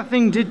 whatever that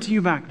thing did to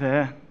you back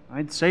there,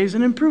 I'd say is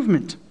an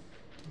improvement.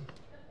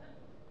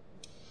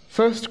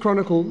 1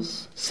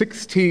 Chronicles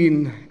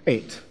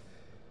 16:8.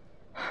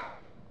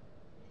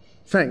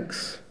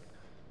 Thanks.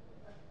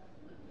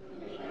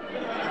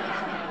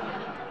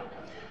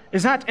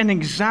 Is that an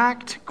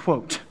exact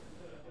quote?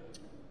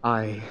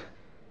 I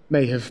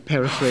may have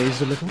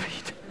paraphrased a little.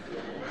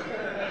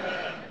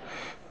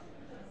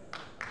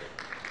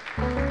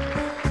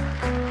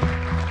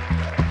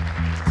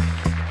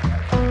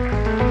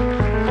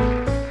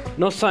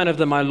 No sign of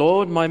them, my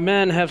lord. My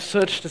men have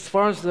searched as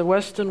far as the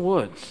western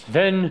woods.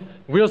 Then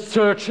we'll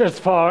search as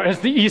far as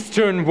the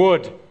eastern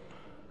wood.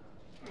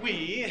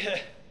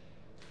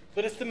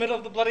 But it's the middle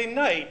of the bloody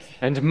night.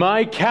 And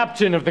my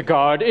captain of the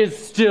guard is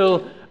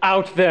still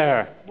out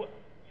there. Well,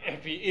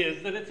 if he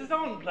is, then it's his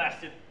own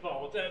blasted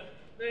fault. A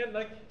man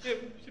like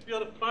him should be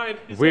able to find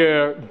his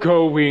We're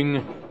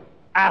going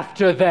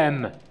after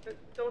them.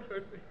 Don't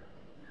hurt me.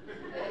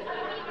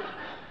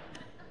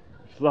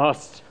 I've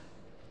lost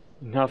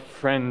enough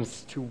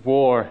friends to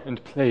war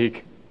and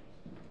plague.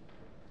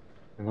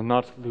 I will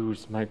not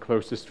lose my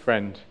closest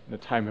friend in a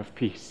time of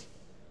peace.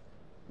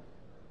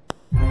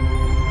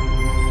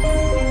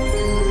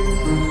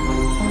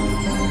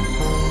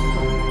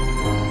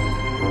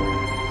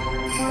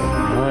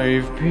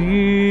 I've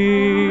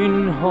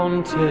been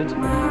haunted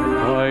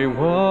by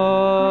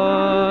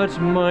what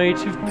might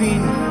have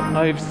been.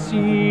 I've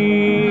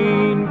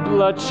seen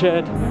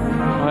bloodshed.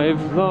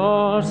 I've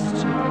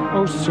lost,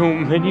 oh, so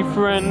many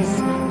friends.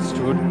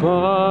 Stood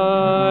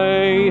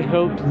by,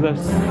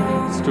 helpless,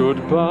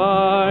 stood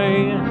by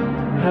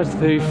as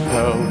they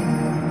fell.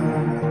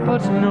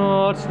 But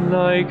not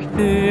like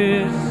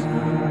this,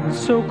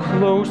 so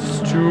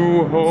close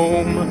to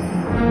home.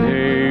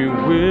 They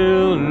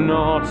will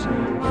not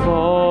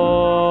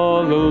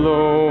fall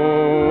alone.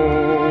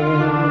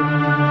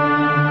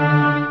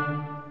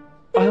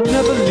 I'll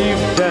never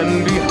leave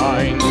them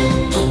behind.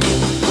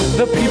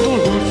 The people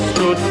who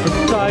stood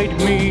beside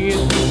me,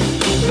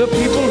 the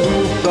people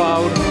who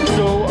bowed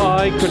so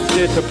I could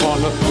sit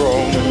upon a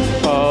throne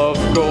of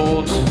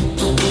gold.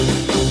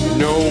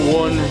 No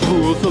one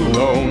rules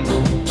alone.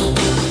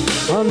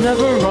 I'll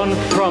never run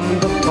from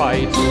the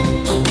fight,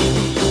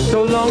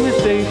 so long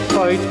as they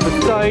fight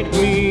beside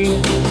me.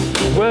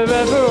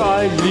 Wherever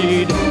I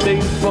lead,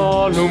 they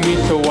follow me,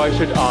 so why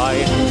should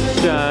I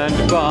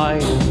stand by?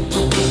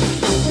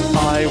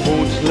 I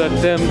won't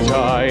let them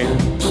die.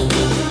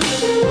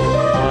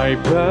 My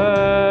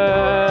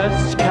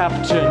best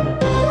captain,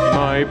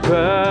 my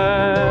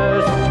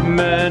best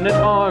men at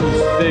arms,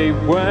 they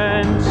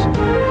went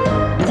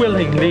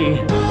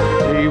willingly.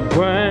 They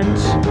went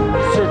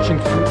searching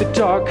through the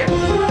dark,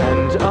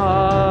 and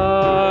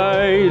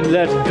I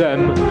let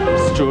them,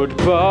 stood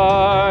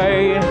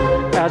by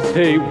as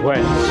they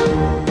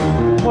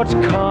went. What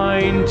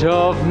kind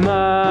of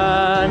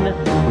man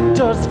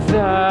does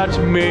that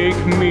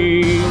make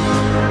me?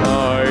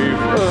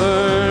 I've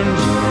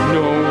earned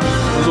no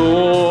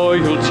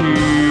loyalty.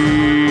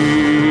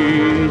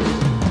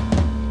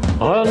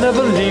 I'll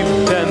never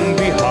leave them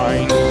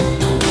behind.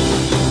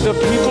 The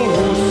people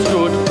who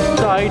stood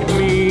beside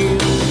me,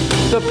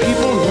 the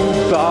people who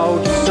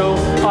bowed so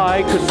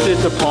I could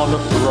sit upon a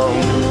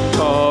throne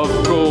of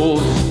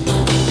gold.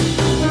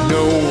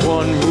 No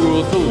one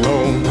rules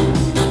alone.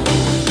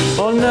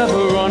 I'll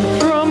never run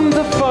from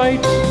the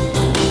fight,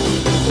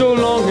 so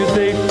long as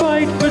they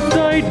fight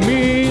beside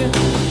me.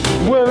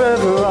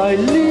 Wherever I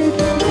lead,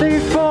 they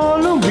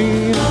follow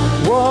me.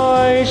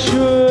 Why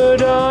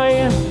should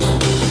I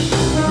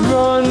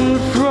run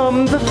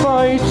from the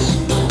fight?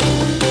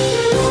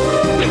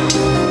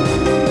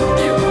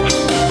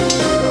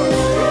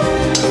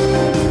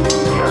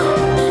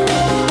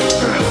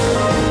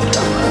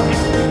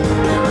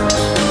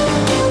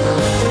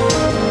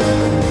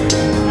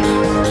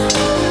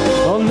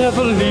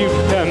 Never leave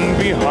them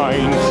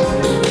behind.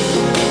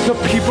 The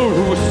people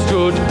who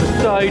stood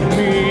beside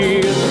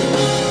me,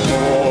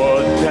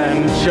 more than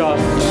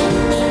just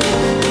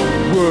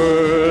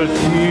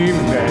worthy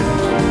men.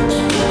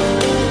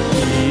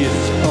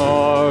 These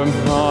are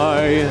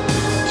my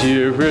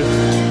dearest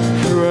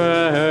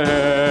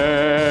friends,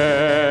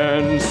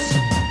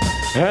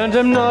 and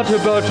I'm not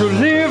about to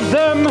leave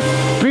them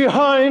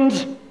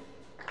behind.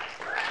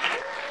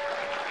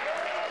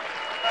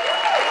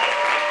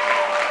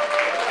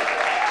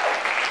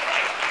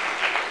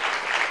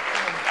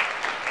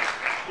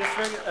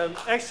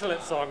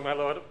 Excellent song, my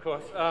lord, of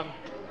course. We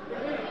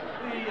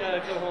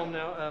go home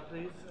now,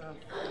 please.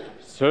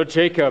 Sir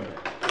Jacob,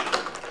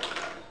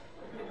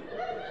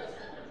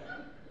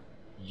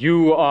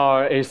 you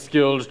are a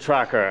skilled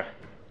tracker.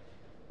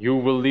 You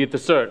will lead the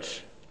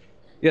search.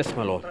 Yes,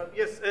 my lord.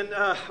 Yes, and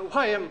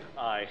why am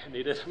I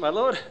needed, my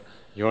lord?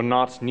 You're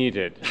not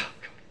needed.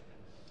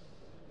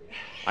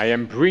 I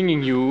am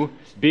bringing you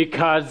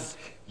because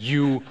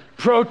you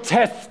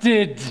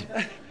protested.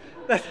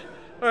 That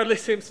hardly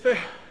seems fair.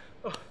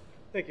 Oh,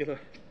 thank you, Lord.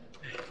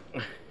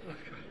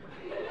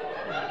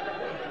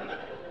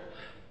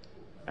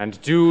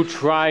 And do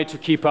try to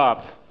keep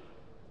up.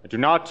 I do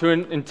not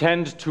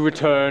intend to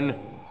return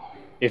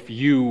if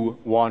you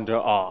wander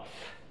off.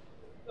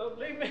 Don't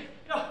leave me.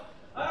 No,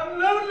 I'm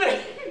lonely.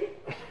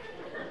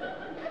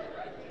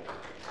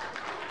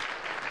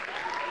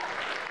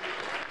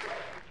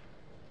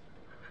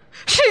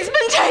 She's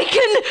been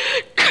taken!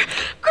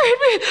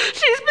 Great,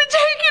 she's been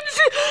taken!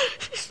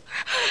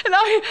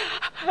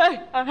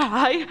 And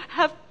I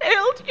have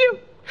failed you.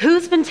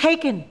 Who's been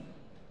taken?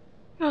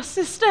 Your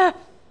sister.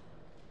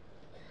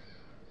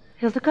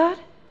 Hildegard?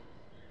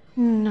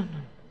 No.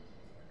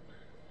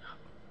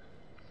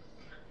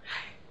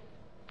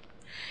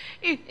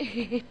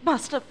 It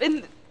must have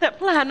been their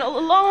plan all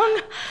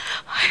along.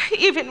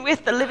 Even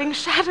with the living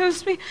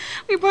shadows, we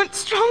weren't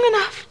strong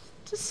enough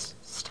to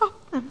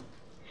stop them.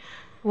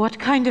 What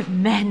kind of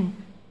men?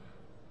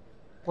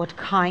 What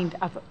kind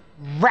of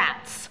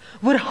rats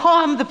would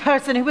harm the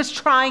person who was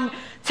trying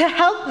to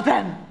help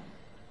them?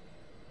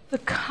 The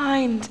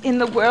kind in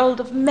the world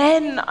of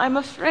men, I'm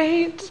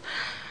afraid.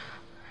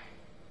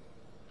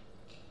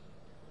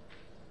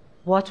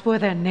 What were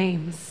their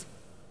names?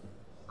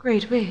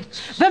 Great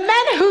Witch. The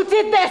men who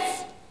did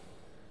this!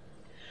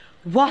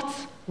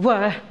 What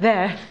were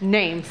their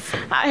names?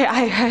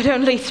 I heard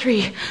only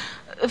 3.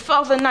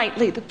 Father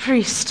Knightley, the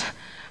priest,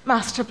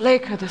 Master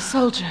Blaker, the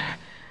soldier,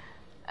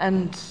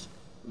 and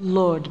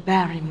Lord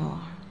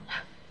Barrymore.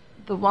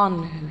 the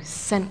one who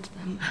sent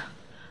them,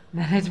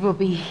 then it will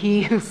be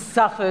he who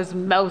suffers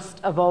most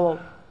of all.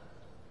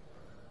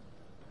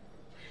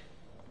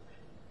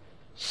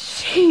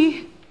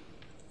 She's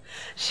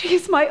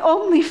my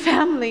only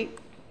family.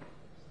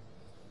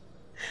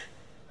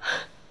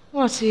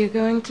 What are you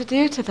going to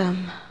do to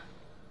them?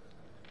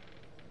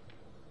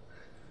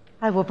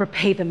 I will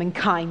repay them in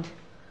kind.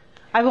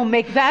 I will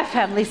make their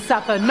family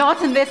suffer,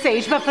 not in this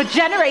age, but for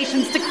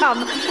generations to come.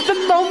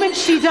 The moment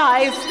she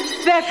dies,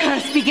 their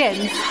curse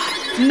begins.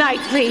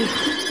 Knightley,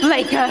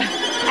 Blaker,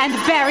 and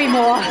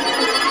Barrymore.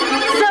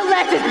 So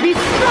let it be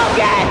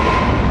spoken!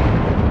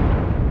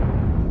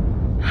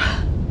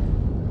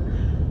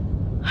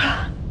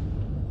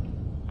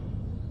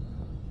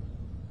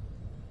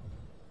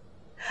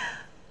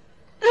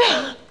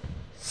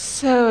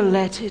 So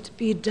let it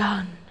be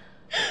done.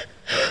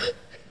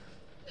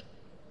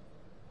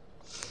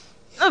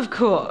 Of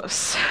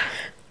course,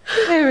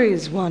 there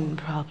is one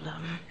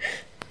problem.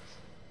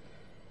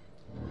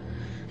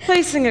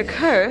 Placing a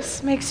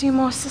curse makes you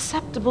more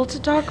susceptible to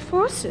dark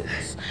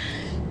forces.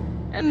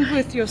 And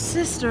with your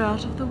sister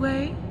out of the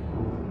way,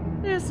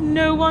 there's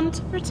no one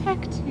to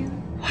protect you.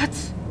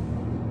 What?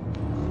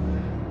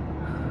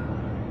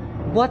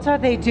 What are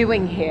they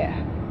doing here?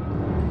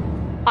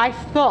 I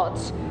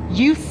thought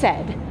you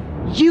said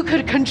you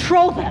could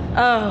control them.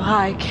 Oh,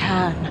 I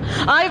can.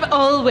 I've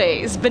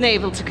always been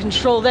able to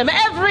control them.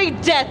 Every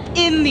death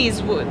in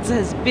these woods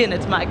has been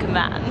at my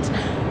command.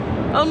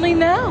 Only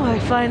now I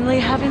finally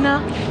have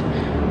enough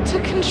to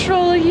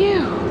control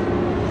you.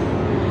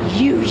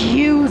 You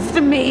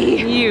used me.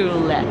 You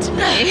let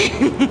me.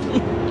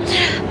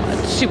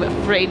 Aren't you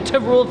afraid to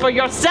rule for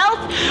yourself?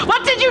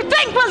 What did you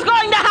think was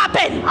going to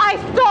happen? I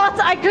thought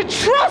I could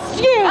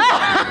trust you!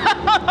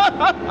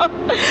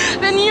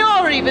 Then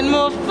you're even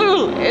more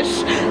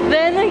foolish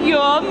than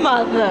your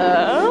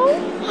mother.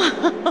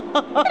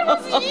 It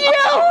was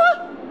you!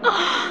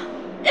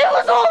 It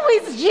was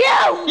always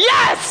you!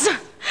 Yes!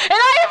 And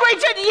I have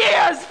waited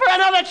years for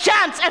another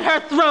chance at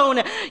her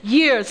throne.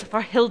 Years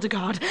for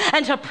Hildegard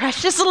and her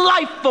precious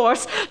life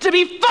force to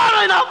be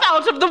far enough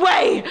out of the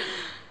way.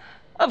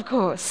 Of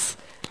course,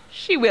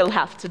 she will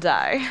have to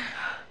die,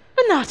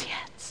 but not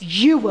yet.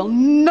 You will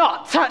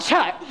not touch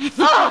her.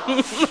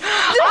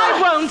 I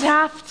won't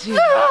have to.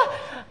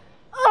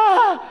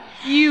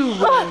 You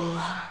will.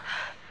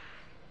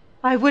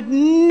 I would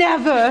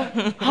never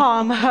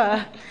harm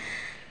her.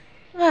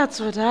 That's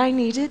what I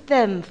needed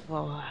them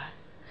for.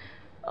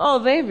 All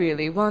they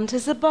really want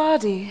is a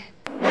body.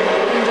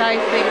 And I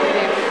think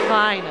they've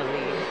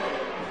finally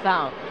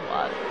found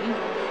one.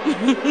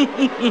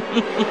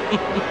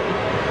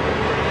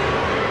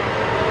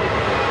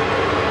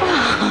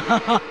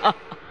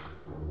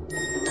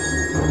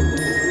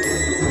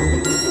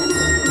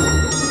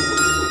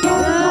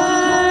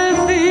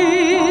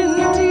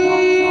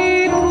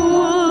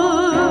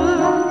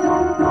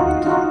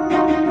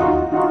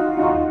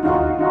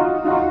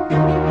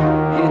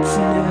 It's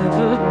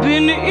never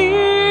been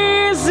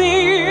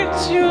easy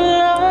to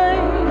lie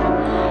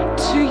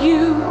to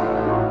you.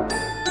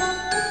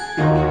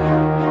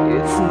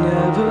 It's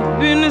never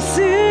been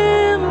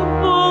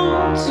simple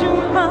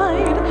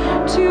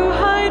to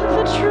hide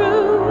the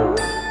truth.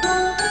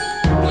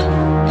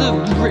 The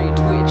great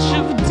witch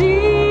of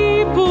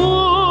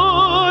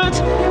Deepwood,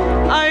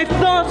 I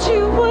thought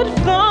you would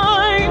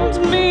find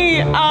me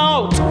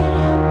out,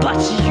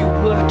 but you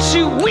were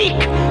too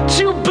weak,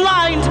 too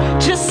blind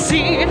to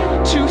see,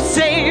 to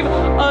save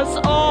us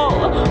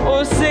all,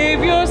 or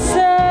save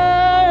yourself.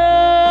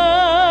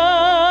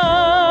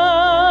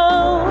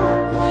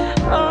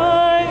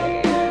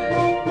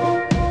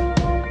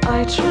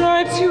 I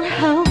tried to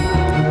help.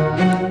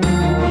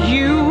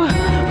 You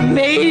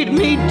made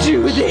me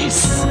do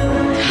this.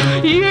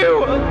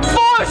 You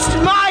forced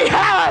my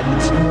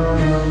hand.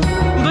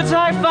 But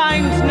I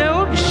find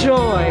no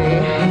joy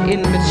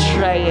in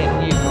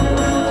betraying you.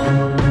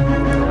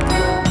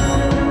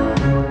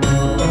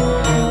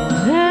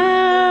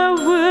 There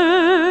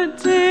were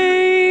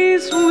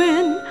days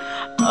when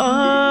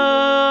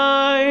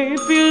I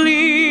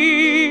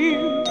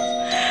believed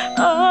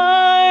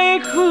I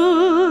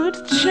could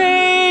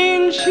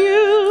change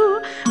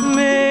you,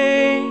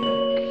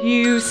 make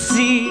you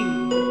see.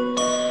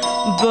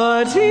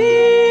 But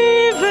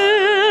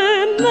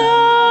even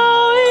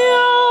now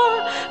you're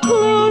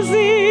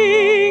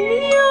closing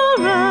your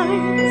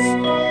eyes.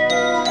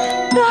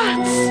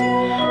 That's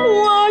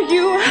why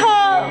you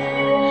have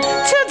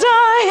to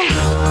die.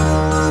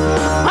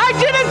 I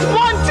didn't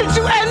want it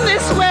to end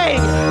this way,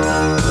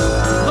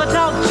 but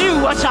I'll do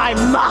what I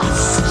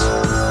must.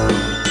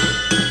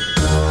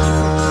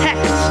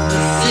 Protect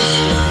the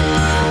sister.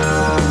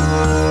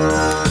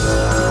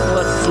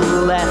 What's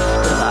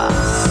left of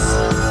us.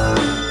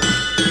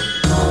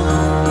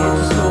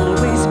 It's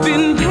always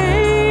been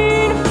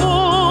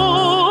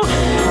painful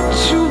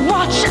to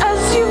watch as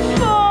you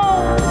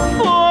fall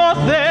for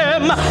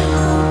them,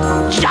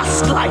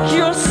 just like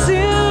your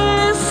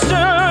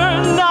sister,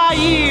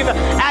 naive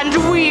and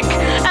weak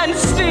and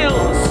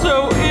still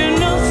so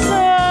innocent.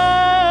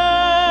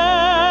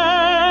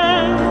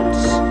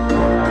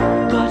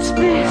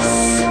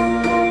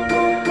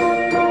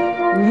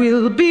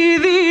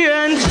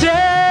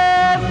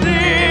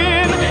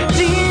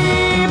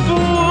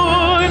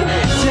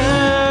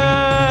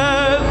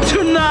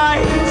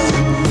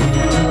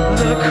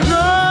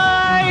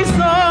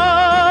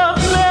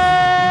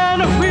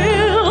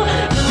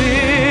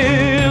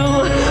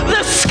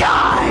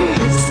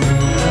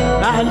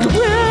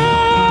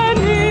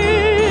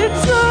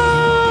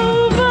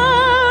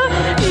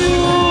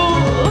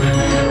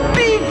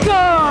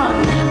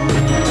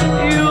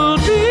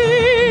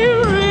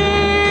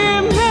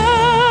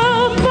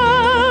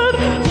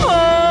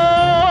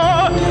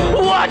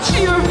 what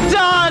you've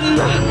done.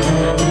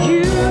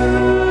 You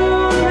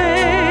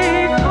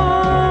may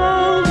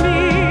call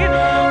me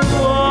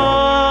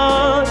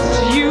what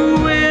you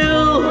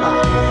will,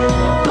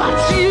 but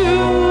you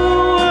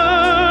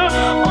were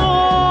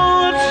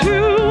all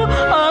too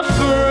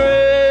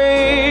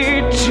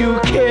afraid to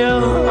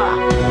kill.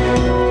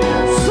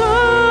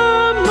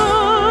 Some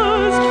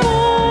must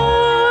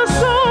fall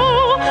so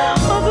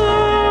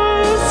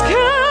others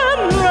can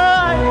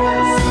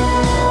rise.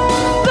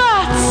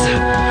 That's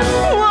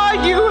why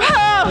you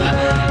have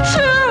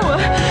to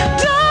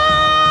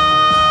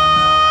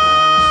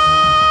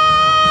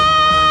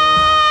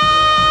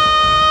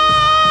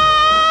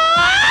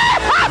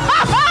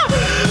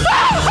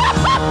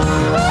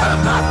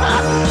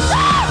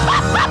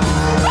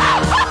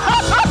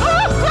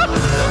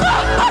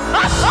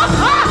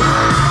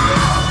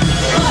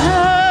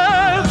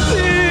Death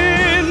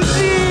in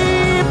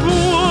deep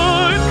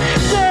wood,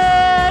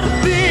 dead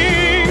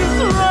things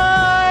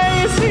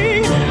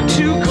rising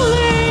to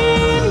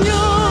claim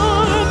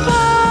your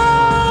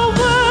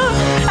power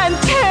and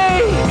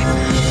take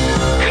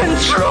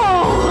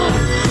control.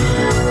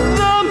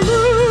 The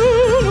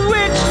moon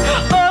witch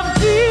of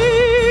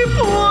deep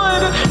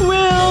wood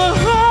will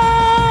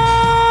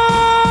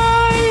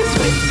rise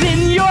within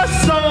your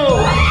soul.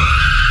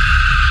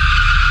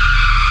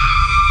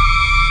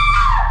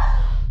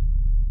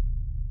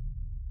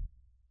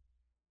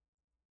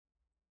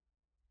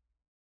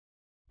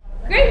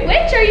 Great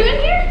Witch, are you in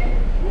here?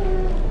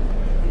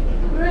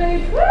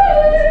 Great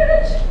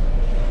Witch!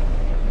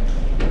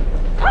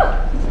 Oh,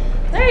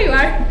 there you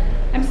are.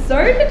 I'm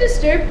sorry to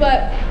disturb,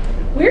 but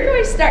where do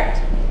I start?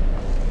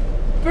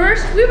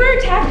 First, we were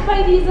attacked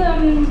by these,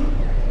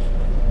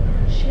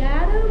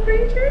 shadow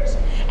creatures,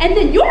 and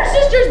then your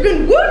sister's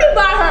been wounded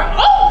by her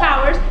own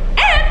powers,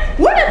 and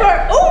one of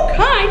our own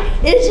kind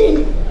is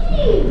an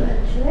evil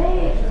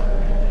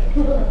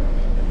traitor.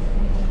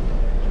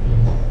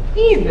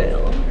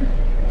 Evil?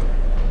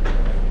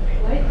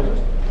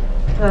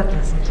 That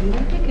doesn't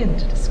even begin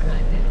to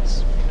describe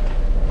it.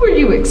 Were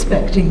you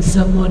expecting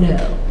someone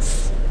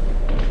else?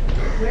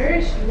 Where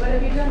is she? What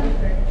have you done with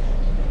her?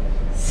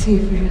 See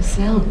for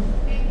yourself.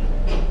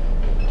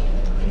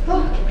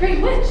 Oh,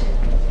 Great Witch!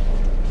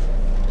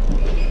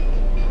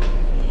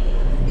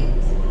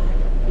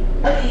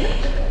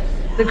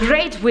 The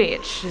Great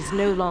Witch is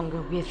no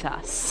longer with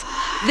us.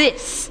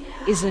 This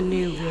is a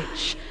new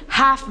witch,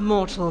 half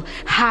mortal,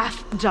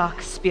 half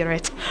dark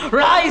spirit,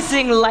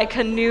 rising like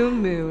a new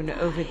moon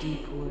over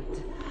deep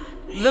wood.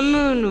 The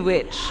Moon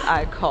Witch,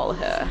 I call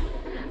her,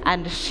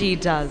 and she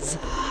does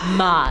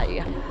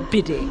my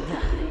bidding.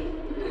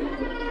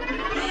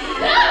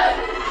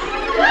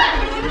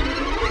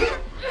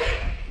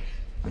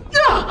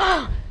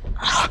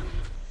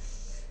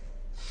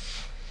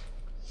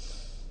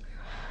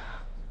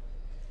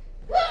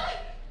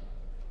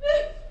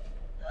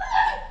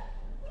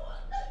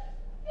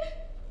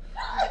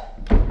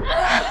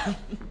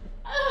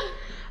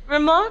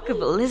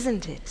 Remarkable,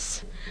 isn't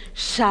it?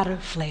 Shadow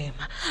flame,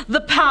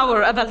 the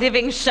power of a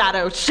living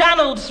shadow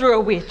channeled through a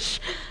witch.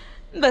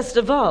 Best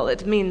of all,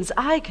 it means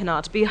I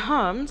cannot be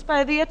harmed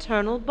by the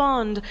eternal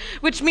bond,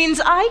 which means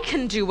I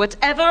can do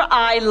whatever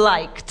I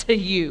like to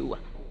you.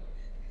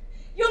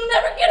 You'll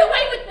never get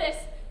away with this!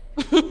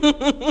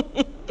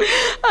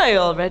 I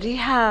already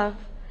have.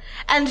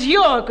 And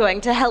you're going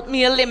to help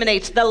me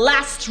eliminate the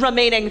last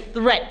remaining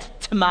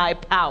threat to my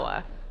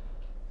power.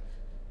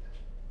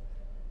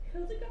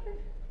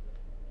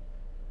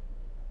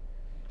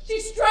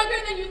 She's stronger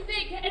than you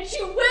think, and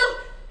she will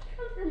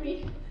come for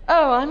me.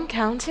 Oh, I'm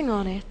counting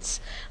on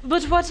it.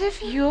 But what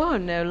if you're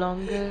no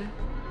longer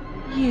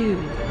you?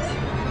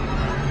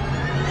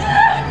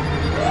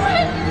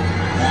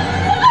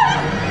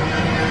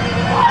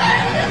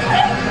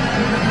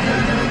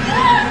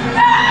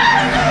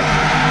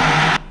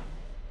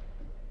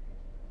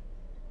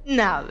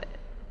 Now then,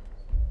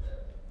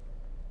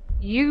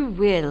 you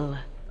will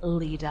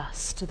lead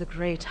us to the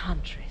Great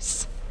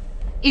Huntress.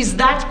 Is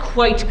that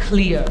quite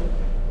clear?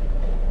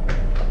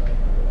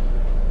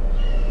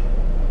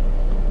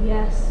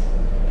 Yes,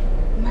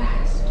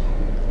 Master.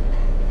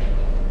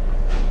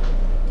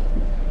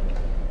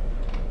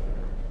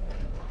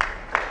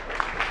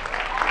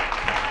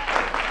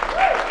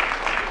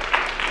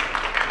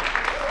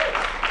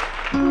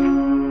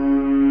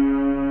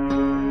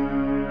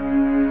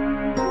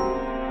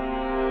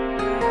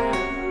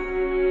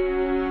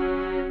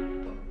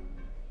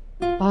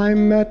 I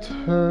met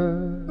her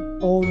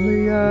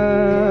only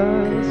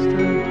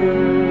yesterday,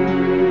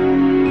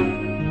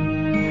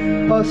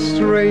 a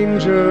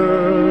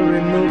stranger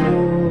in the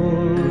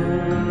woods.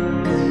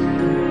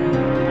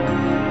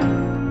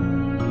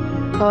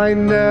 I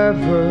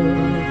never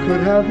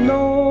could have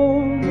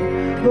known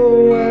the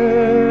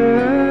way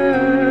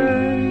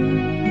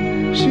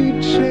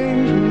she'd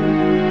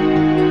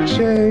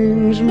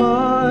change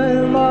my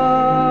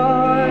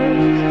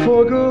life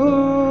for good.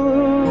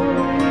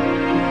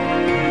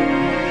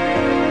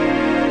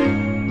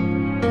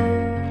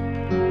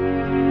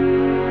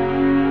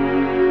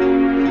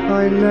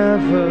 I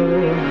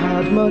never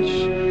had much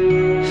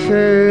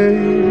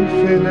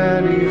safe in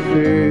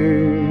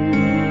anything,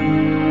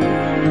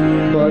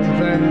 but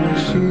then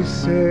she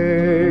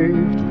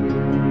saved me.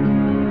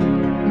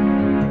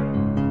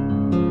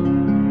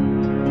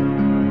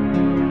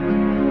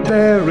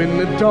 There in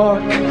the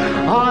dark,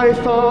 I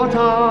thought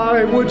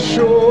I would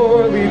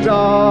surely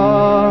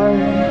die.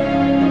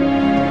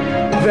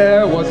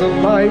 There was a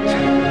light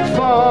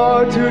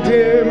far too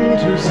dim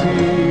to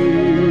see.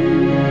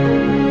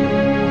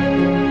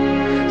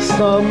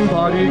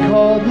 Somebody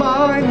called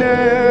my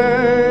name.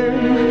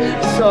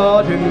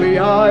 Suddenly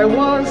I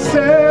was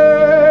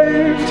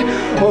saved.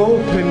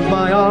 Opened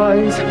my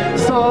eyes,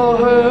 saw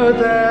her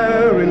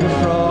there in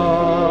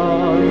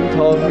front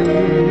of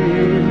me.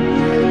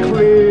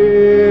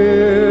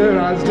 Clear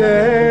as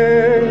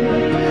day,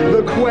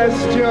 the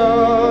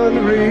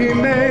question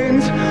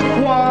remains,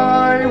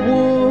 why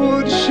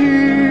would she?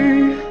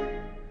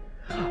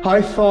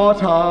 I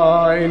thought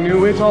I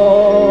knew it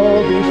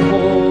all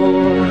before.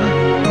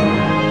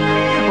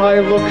 I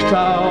looked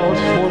out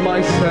for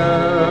myself.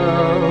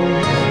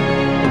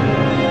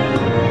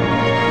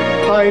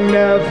 I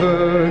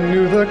never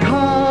knew the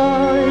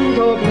kind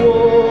of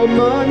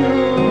woman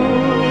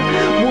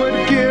who would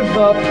give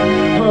up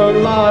her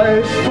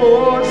life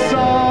for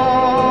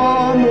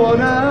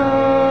someone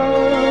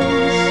else.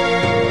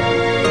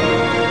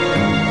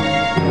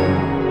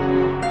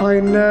 I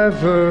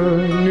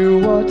never knew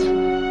what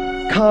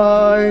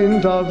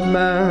kind of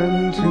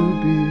man to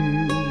be.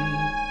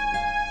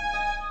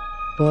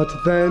 But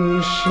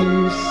then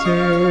she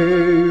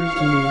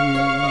saved me.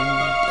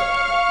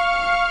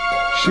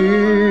 She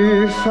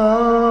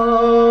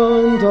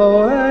found a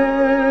way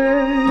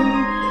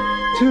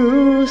to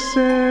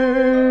save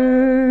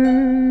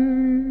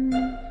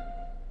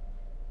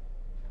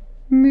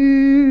me.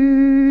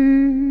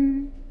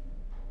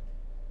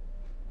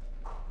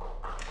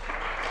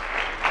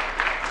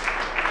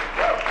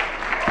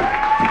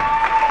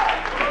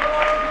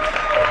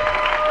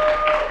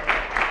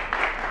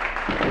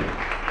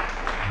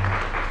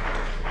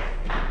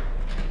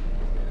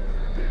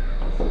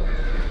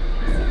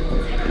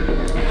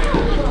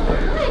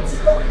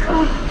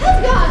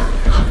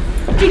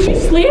 Did you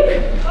sleep?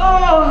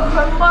 Oh,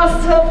 I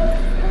must have.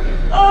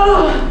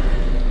 Oh,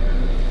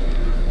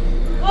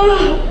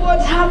 what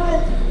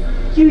happened?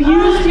 You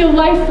used your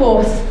life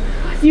force.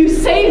 You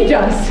saved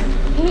us.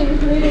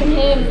 Including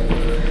him.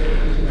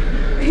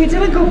 He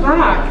didn't go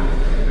back.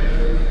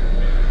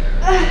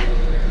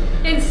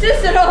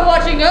 Insisted on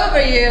watching over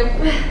you.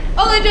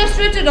 Only just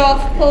drifted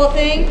off, poor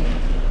thing.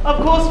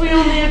 Of course, we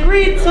only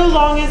agreed so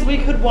long as we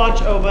could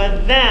watch over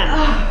them.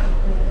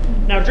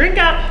 Now drink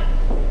up.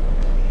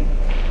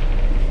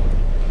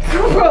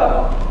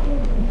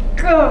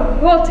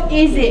 What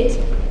is it?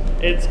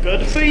 It's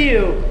good for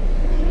you.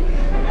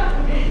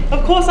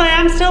 Of course, I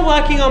am still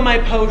working on my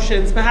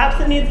potions. Perhaps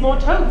it needs more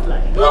toad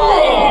flesh.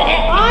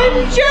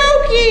 I'm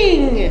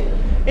joking!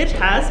 It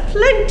has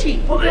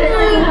plenty.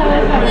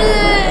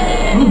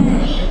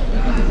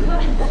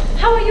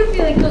 How are you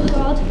feeling,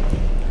 Hildegard?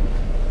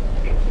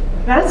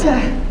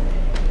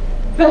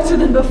 Better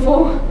than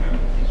before.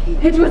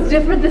 It was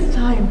different this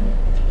time.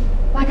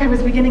 Like I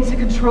was beginning to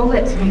control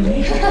it.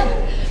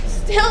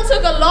 Still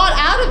took a lot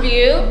out of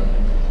you.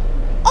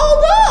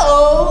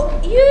 Although,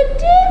 you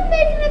did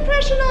make an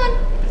impression on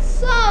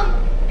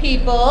some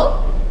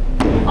people.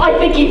 I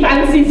think he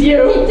fancies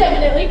you. He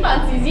definitely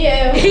fancies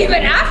you.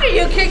 Even after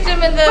you kicked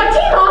him in the...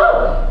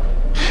 Fatima!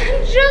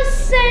 I'm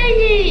just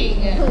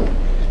saying.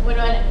 When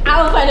an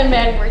alpha and a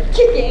man were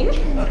kicking.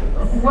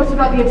 What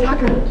about the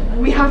attacker?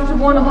 We have to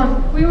warn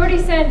on. We already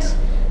sent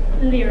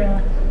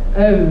Lyra.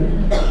 Oh.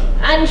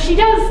 And she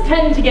does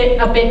tend to get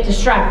a bit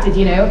distracted,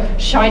 you know.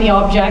 Shiny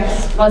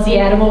objects, fuzzy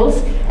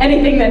animals,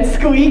 anything that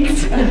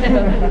squeaks.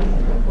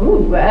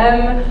 Ooh,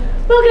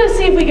 we'll go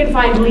see if we can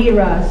find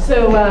Lyra,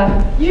 so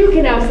you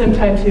can have some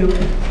time to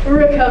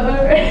recover.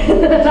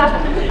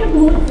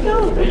 Let's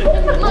go.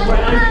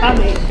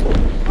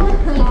 I'm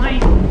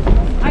coming.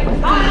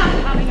 I'm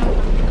coming.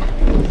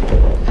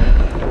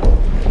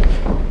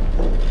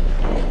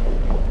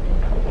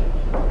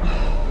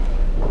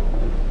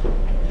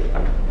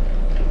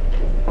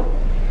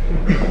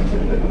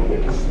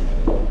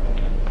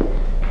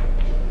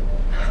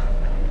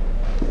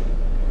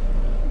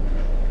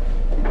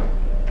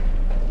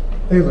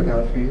 They look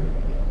out for you,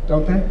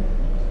 don't they?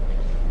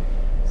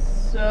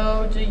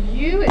 So do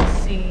you, it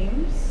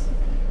seems.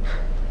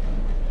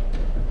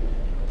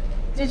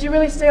 Did you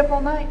really stay up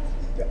all night?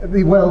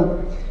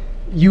 Well,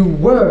 you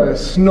were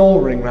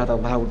snoring rather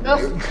loudly.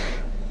 Ugh.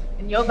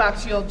 And you're back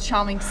to your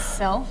charming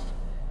self.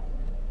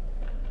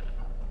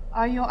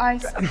 Are your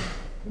eyes...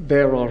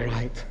 They're all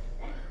right.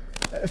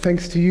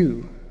 Thanks to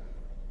you.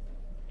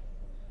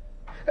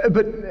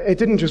 But it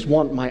didn't just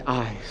want my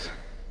eyes.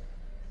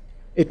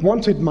 It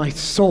wanted my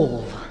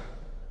soul.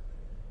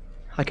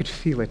 I could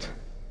feel it,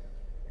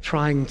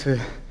 trying to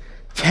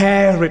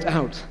tear it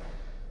out,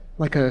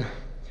 like a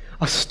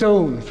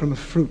stone from a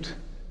fruit.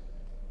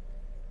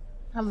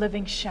 A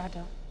living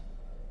shadow.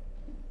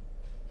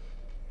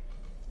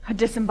 A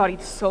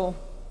disembodied soul.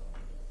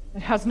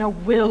 It has no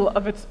will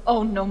of its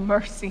own, no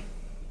mercy.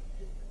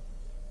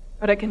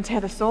 But it can tear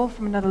the soul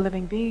from another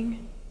living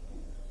being,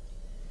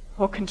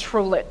 or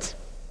control it.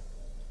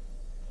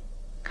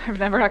 I've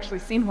never actually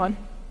seen one.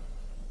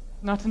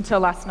 Not until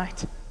last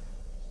night.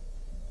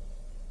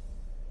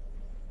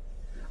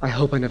 I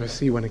hope I never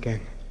see one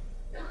again.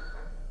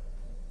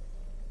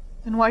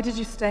 Then why did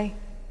you stay?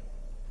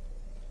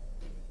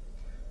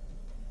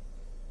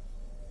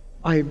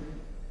 I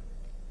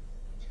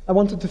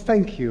wanted to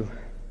thank you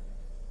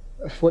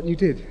for what you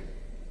did.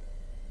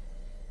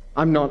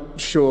 I'm not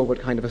sure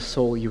what kind of a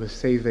soul you were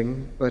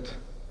saving, but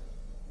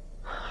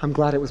I'm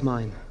glad it was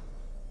mine.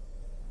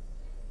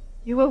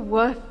 You were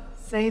worth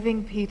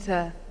saving,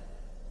 Peter.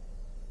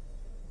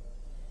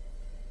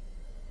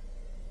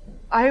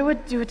 I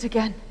would do it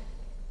again.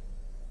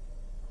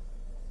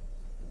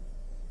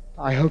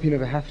 I hope you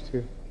never have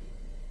to.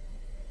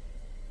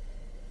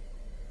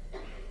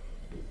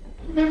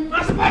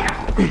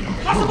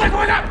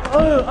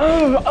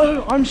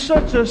 Oh, I'm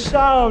such a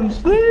sound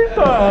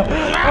sleeper.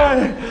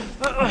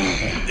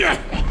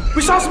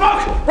 We saw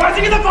smoke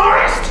rising in the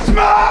forest!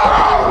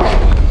 Smoke!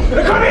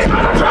 There could be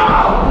some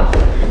trouble!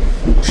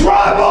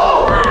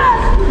 Trouble!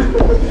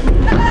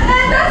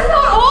 And that's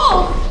not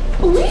all!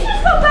 We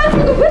just got back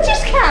from the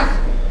witches' camp!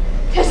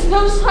 There's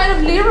no sign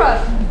of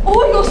Lyra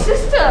or your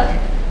sister!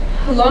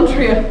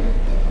 Alondria,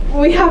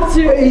 we have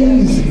to...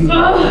 Easy, easy.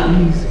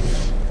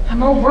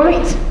 I'm all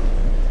right.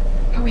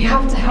 But we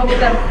have to help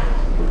them.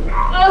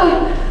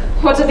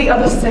 What did the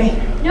others say?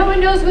 No one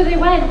knows where they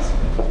went.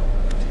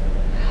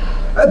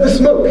 The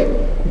smoke.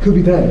 It could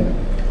be them.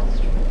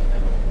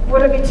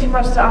 Would it be too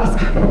much to ask?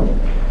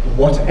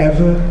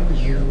 Whatever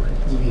you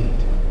need.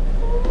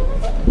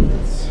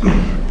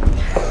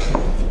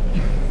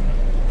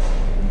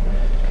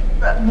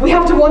 We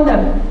have to warn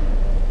them.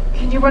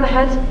 Can you run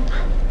ahead?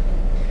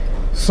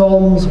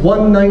 Psalms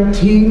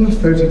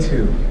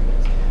 119:32.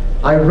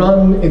 I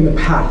run in the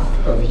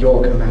path of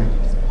your command.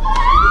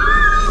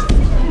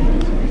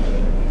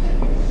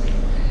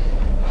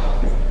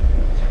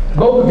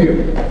 Both of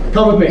you,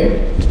 come with me.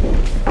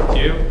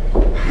 You?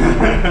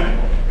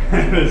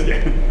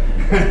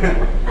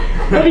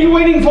 What are you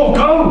waiting for?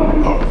 Go!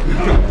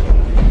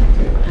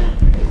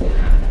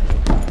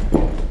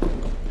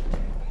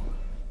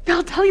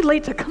 I'll tell you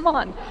later, come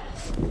on.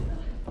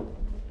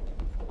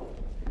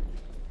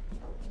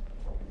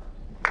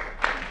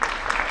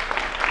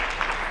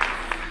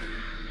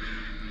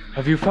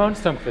 Have you found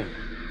something?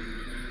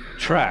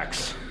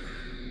 Tracks,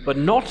 but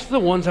not the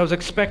ones I was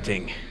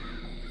expecting.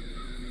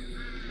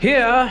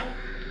 Here,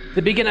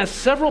 they begin as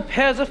several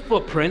pairs of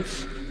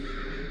footprints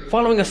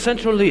following a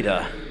central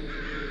leader.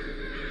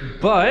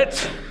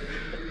 But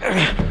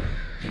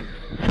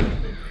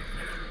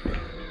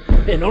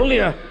in only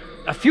a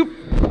few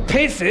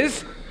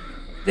paces,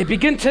 they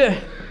begin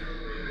to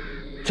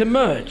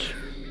merge.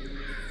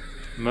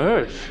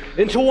 Merge?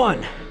 Into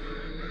one.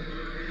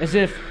 As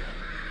if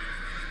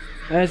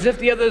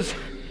the others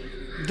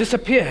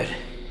disappeared.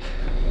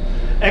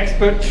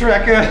 Expert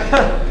tracker.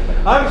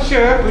 I'm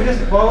sure if we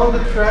just follow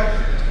the tracks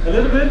a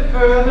little bit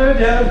further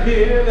down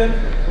here, then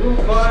we'll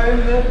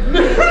find that.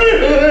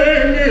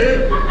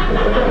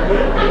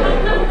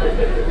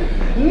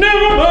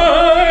 Never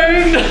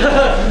mind!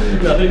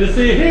 Nothing to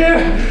see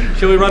here.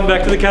 Shall we run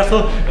back to the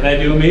castle? And I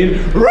do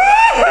mean run!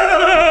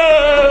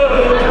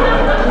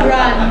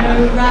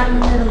 Run,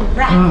 little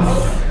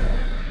rats.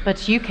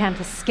 But you can't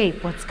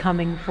escape what's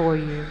coming for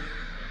you.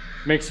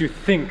 Makes you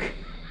think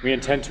we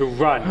intend to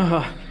run.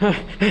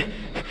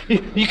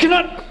 You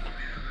cannot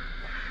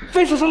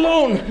face us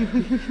alone.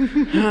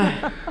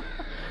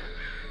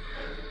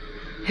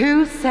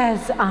 Who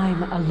says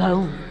I'm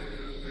alone?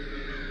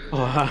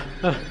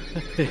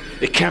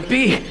 It can't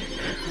be.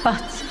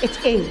 But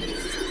it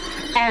is.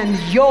 And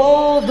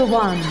you're the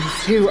ones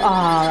who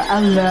are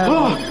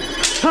alone.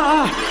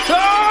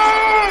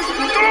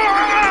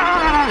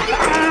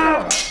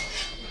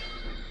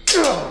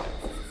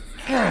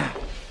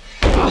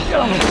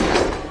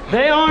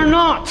 They are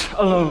not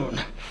alone.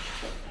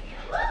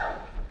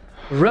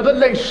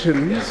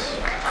 Revelations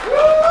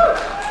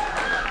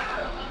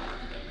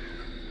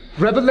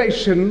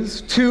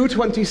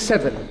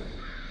 2:27.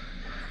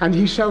 And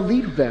he shall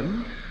lead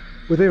them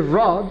with a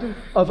rod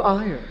of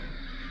iron.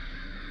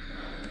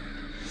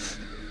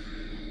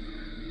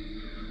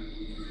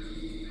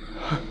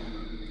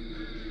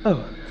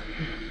 Oh.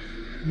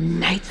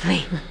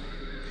 Nightly.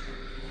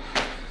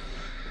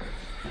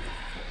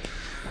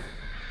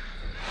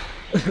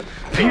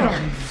 Peter!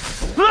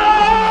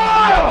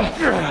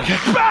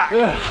 Get back!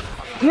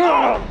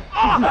 No.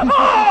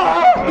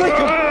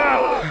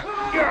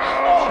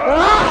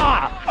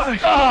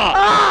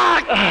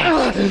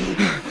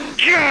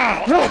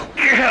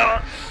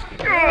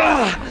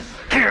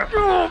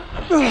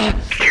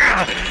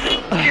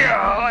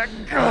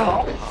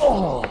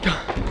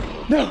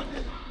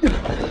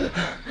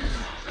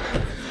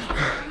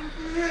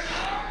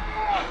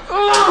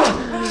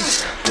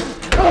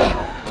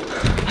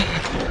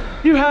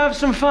 You have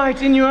some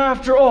fight in you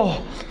after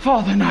all,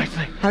 Father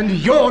Knightley. And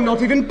you're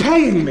not even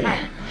paying me.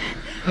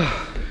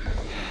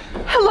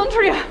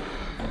 Alondria!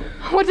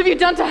 What have you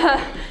done to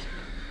her?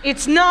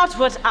 It's not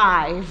what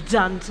I've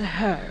done to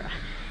her.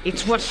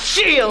 It's what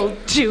she'll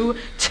do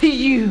to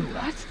you.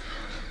 What?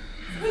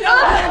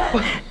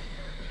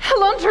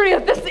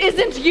 Alondria, this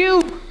isn't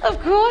you!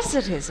 Of course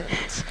it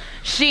isn't.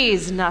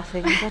 She's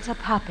nothing but a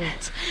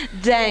puppet,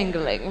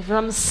 dangling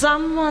from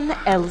someone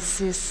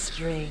else's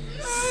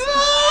strings.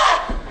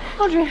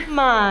 Alondria.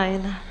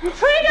 Mine.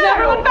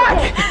 Everyone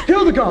back!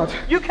 Hildegard!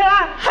 You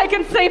can't! I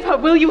can save her.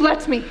 Will you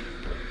let me?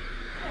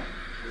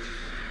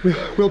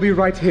 We'll be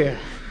right here.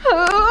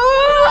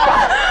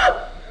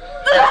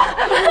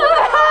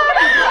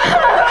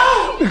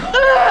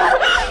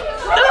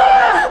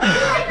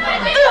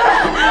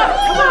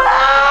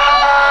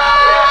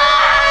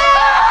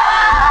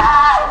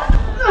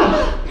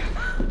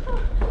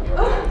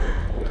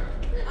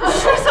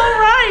 She's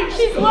alright!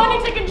 She's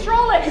learning to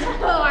control it!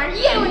 Oh, are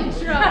you in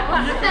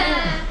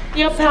trouble?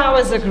 Your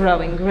powers are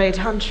growing, great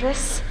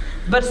huntress,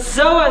 but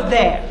so are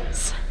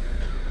theirs.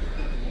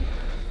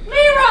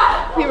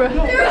 Mira!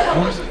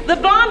 The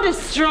bond is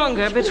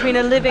stronger between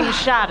a living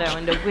shadow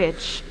and a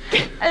witch,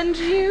 and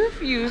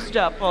you've used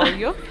up all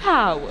your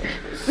powers.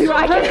 Mira,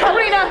 I can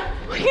Karina!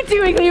 What are you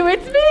doing, Lyra?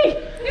 It's me!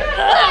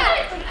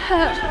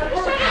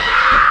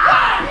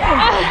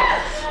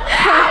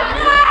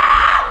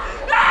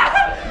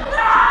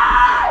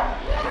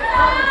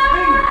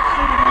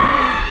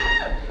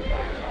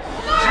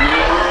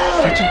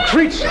 Wretched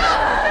creatures!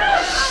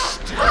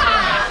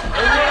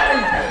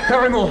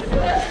 Barrymore!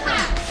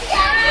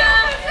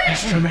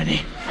 There's so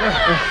many.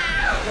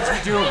 What's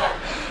he doing?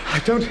 I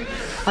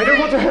don't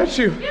want to hurt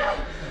you.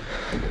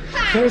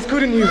 There is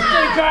good in you.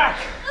 Stay back!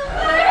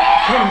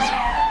 Promise.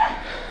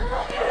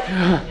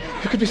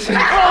 You could be safe.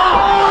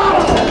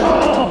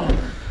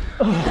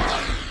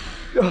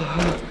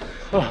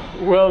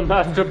 Well,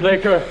 Master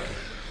Blaker,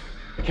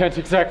 can't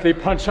exactly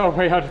punch our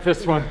way out of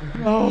this one.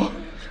 No.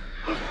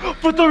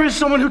 But there is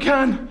someone who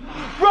can.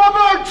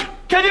 Robert!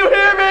 Can you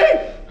hear me?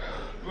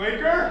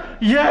 Blaker?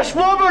 Yes,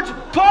 Robert!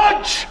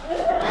 Punch!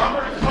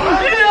 Robert,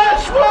 punch!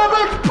 Yes,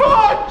 Robert!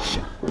 Punch!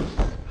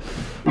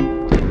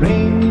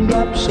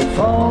 Raindrops are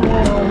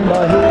falling on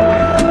my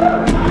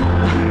head,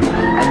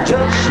 and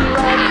just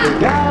like the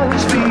guy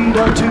whose feet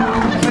are too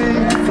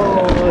big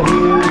for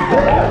his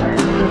bed.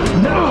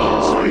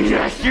 No!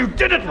 Yes, you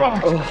did it,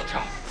 Robert!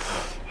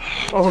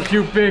 Oh,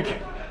 you big,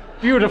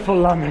 beautiful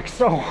lummox.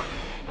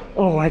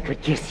 Oh, I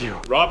could kiss you.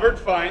 Robert,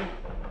 fine.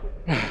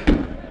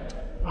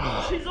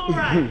 She's all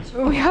right.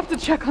 We have to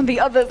check on the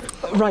others.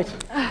 Right.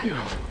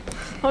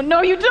 Oh,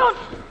 no, you don't!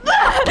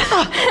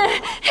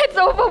 It's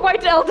over,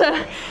 White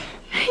Elder.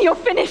 You're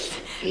finished.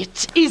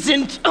 It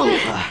isn't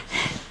over.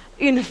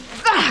 In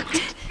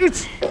fact,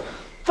 it's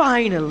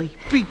finally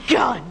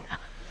begun.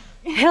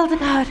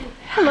 Hildegard.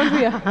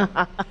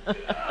 Alondria.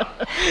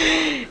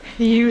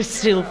 You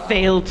still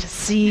fail to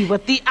see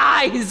what the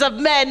eyes of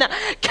men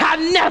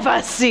can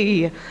never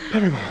see.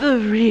 The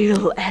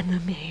real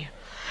enemy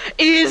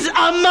is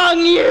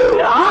among you.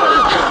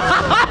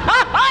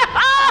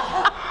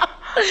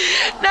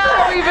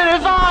 Now, even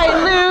if I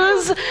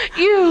lose,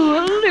 you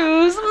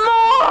lose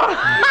more.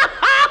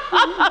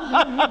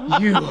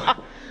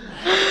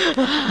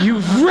 You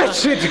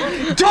wretched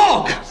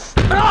dog!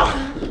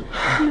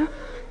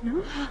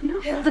 No,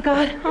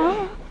 Hildegard.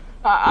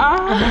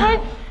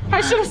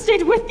 I should have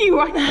stayed with you.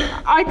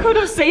 I could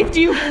have saved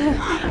you.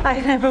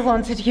 I never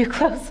wanted you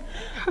close.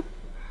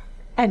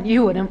 And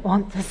you wouldn't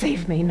want to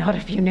save me, not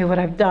if you knew what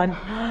I've done.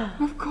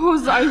 Of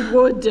course I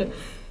would.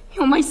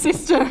 You're my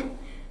sister,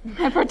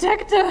 my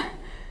protector,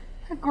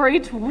 a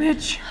great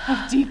witch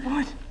of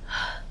Deepwood.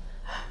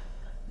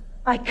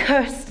 I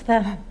cursed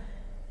them,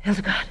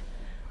 Hildegard.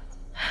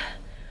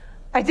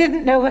 I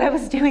didn't know what I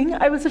was doing.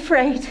 I was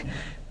afraid.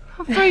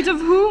 Afraid of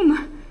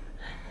whom?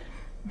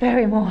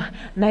 Barrymore,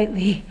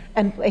 Knightley,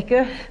 and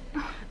Blaker.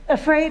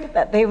 Afraid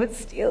that they would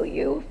steal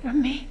you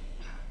from me.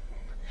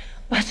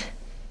 But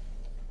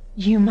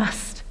you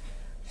must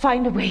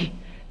find a way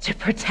to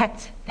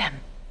protect them.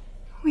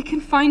 We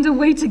can find a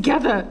way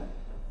together.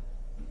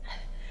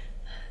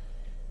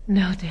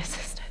 No, dear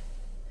sister.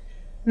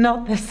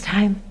 Not this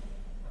time.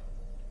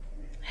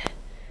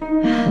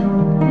 No,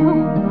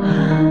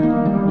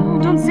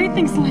 don't say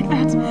things like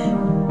that.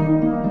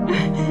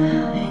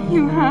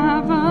 You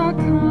have a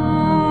kind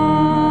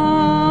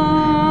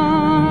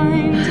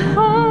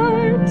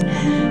heart,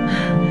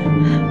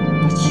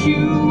 but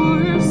you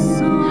were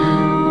so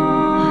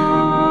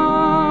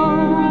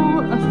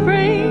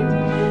afraid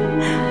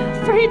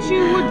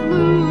you would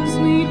lose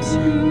me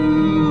to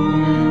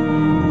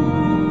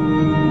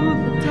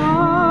the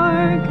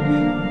dark.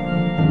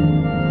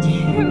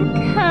 You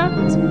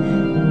kept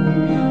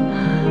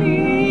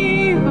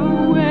me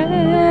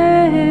away,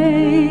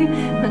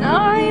 but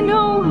I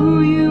know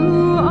who you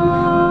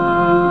are.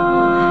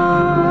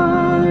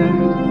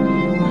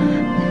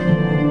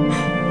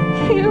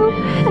 You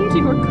and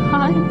your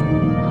kind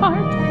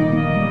heart.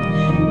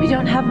 We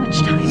don't have much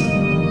time.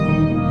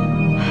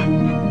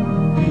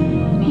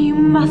 You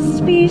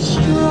must be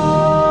strong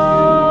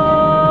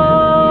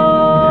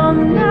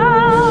now.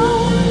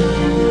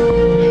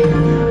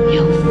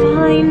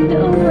 find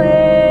a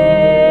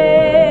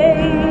way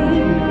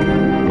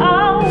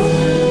out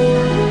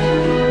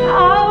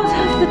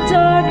of the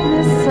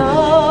darkness of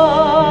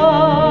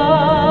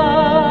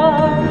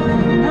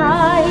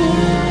night.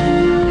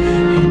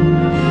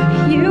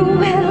 You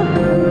will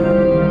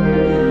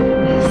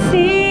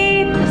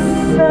see the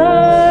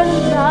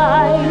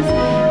sunrise.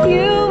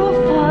 You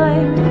will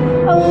find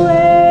a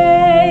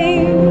way.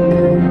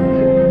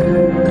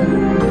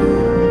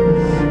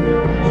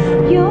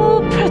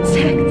 You'll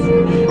protect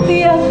the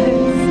others.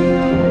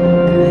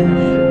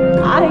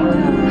 I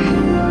know.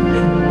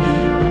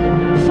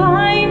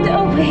 Find a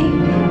way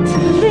to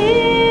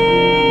live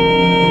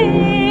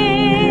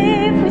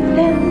with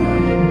them.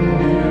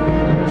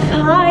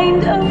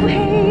 Find a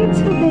way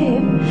to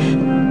live.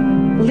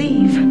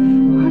 Leave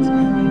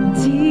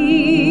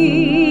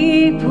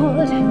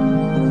Deepwood.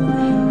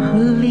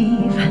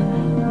 Leave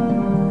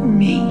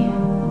me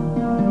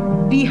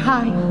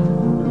behind.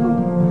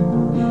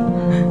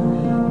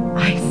 I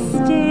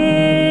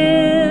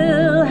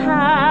still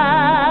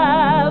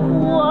have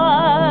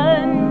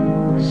one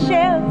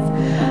chance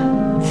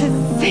to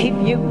save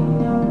you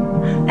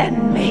and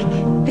make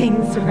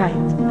things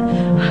right.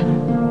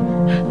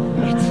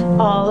 It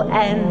all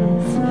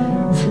ends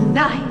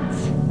tonight.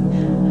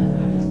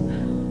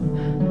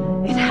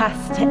 It has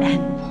to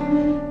end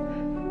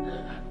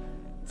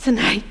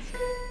tonight.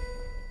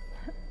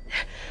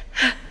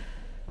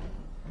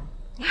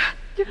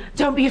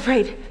 Don't be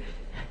afraid.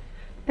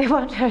 They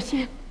won't hurt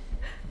you.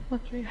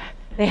 Andrea.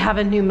 They have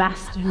a new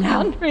master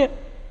now. Andrea.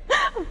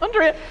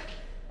 Andrea.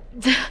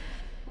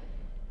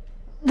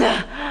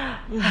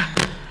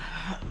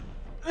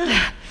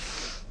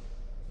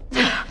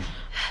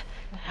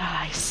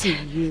 I see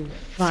you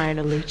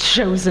finally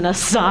chosen a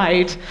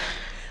side.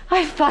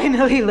 I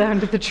finally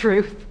learned the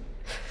truth.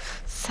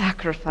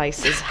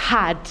 Sacrifices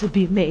had to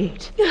be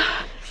made.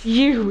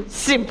 You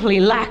simply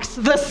lacked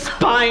the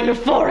spine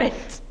for it.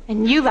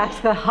 And you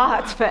lacked the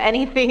heart for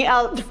anything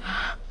else.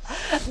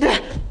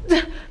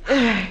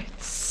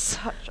 It's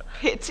such a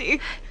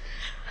pity.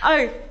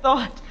 I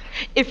thought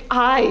if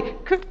I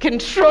could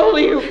control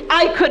you,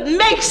 I could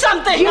make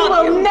something You of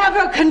will you.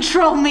 never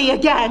control me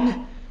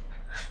again.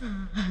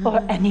 Or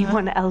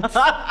anyone else.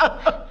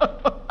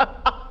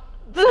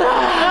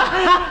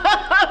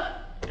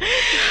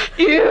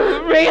 You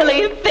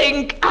really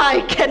think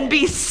I can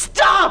be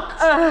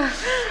stopped?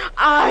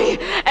 I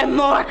am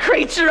more a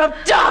creature of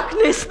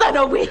darkness than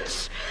a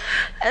witch.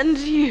 And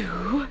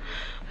you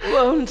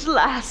won't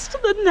last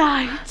the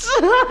night.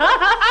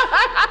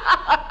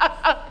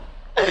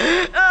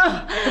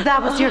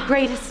 That was your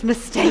greatest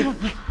mistake.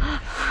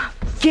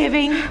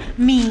 Giving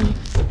me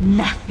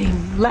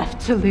nothing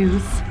left to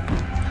lose.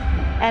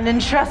 And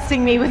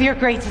entrusting me with your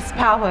greatest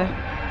power.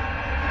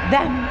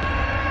 Then...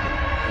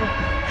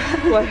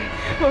 What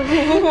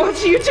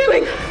are you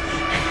doing?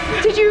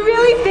 Did you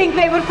really think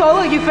they would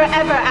follow you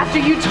forever after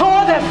you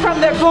tore them from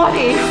their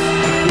bodies?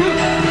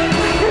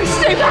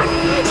 Stay back!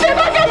 Stay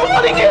back, I'm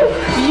warning you!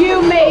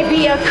 You may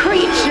be a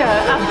creature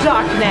of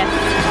darkness,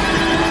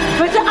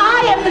 but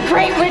I am the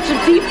great witch of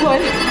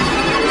Deepwood,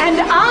 and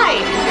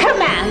I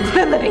command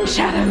the living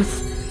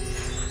shadows.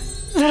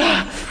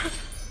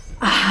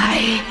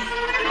 I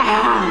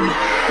am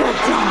the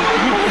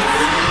darkness.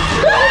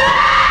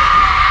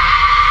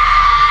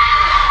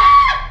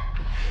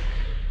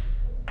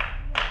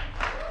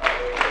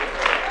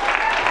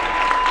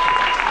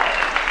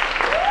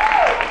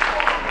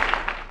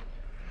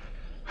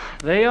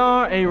 They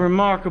are a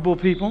remarkable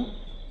people,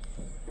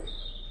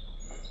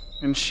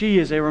 and she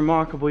is a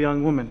remarkable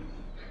young woman.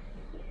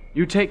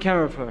 You take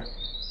care of her.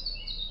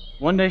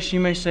 One day she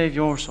may save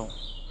your soul.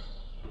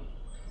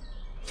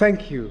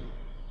 Thank you,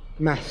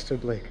 Master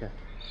Blaker.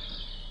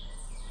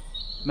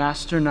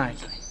 Master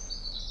Knightley.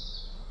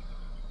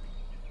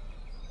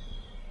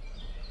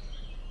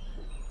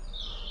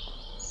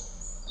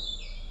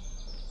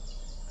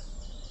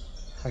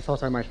 I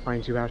thought I might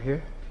find you out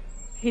here.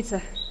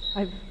 Peter,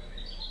 I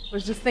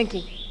was just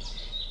thinking.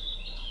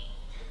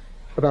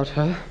 About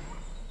her?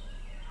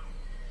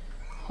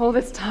 All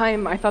this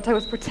time, I thought I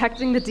was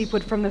protecting the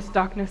Deepwood from this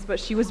darkness, but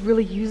she was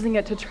really using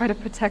it to try to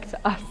protect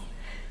us.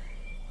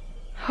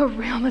 Her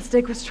real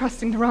mistake was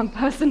trusting the wrong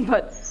person,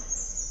 but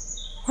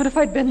what if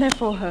I'd been there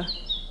for her?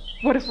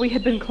 What if we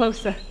had been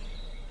closer?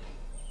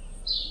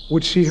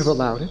 Would she have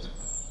allowed it?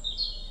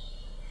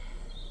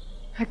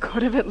 I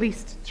could have at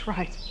least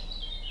tried.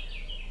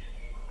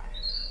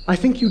 I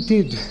think you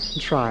did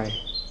try.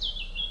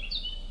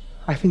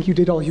 I think you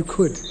did all you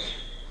could.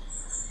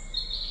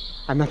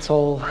 And that's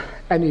all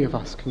any of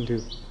us can do.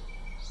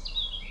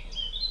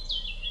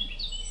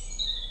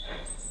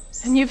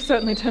 And you've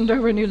certainly turned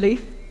over a new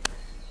leaf,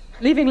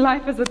 leaving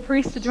life as a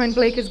priest to join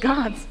Blaker's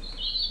guards.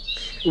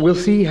 We'll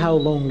see how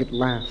long it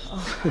lasts.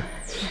 Oh.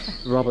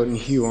 Robert and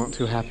Hugh aren't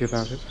too happy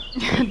about it.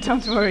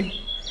 Don't worry.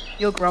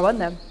 You'll grow on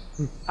them.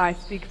 I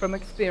speak from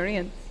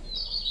experience.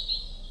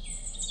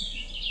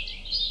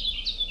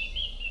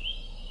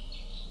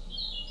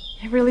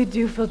 They really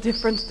do feel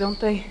different, don't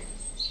they?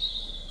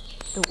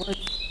 The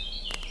woods.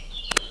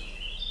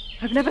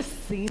 I've never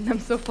seen them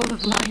so full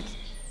of light.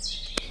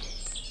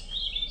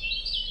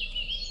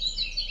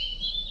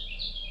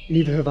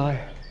 Neither have I.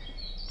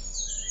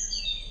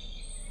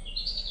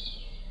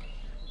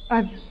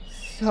 I'm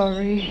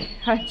sorry.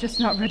 I'm just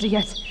not ready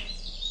yet.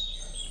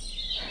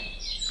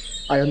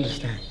 I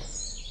understand.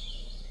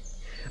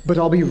 But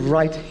I'll be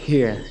right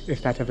here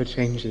if that ever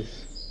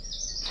changes.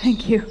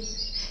 Thank you.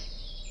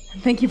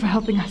 And thank you for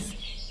helping us.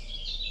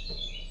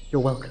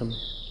 You're welcome,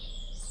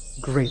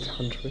 great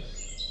huntress.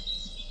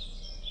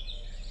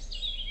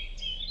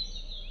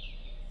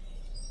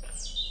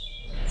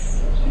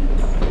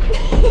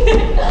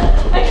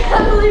 I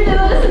can't believe they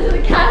let us into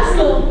the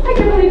castle. I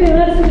can't believe they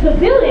let us into the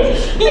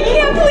village. I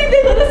can't believe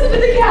they let us into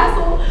the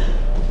castle.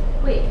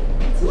 Wait,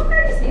 did someone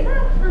heard to say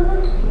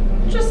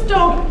that? Just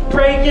don't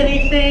break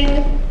anything.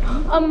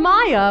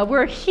 Amaya,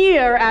 we're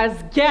here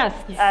as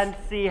guests. And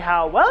see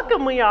how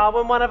welcome we are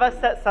when one of us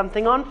sets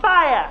something on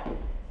fire.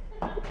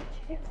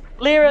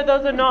 Lyra,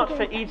 those are not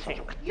for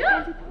eating.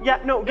 Yeah,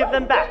 no, give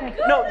them back.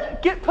 No,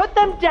 put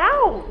them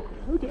down.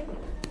 Oh dear.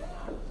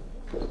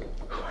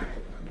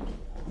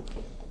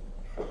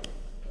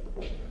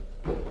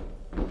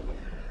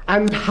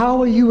 And how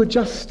are you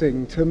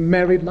adjusting to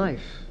married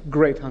life,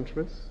 great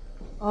huntress?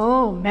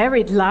 Oh,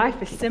 married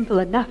life is simple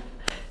enough.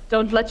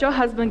 Don't let your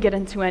husband get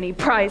into any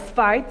prize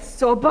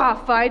fights, or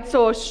bar fights,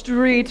 or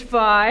street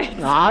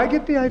fights. I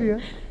get the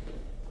idea.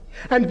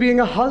 And being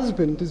a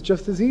husband is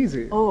just as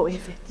easy. Oh,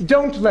 is it?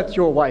 Don't let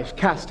your wife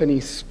cast any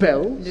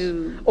spells.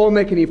 No. Or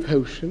make any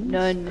potions.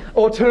 None.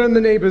 Or turn the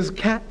neighbor's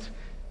cat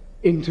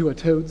into a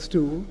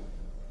toadstool.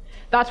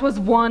 That was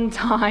one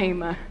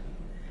time.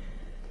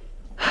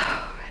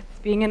 It's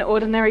being an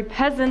ordinary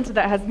peasant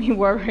that has me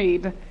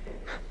worried.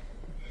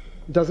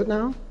 Does it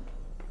now?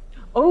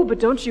 Oh, but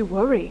don't you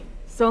worry.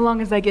 So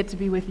long as I get to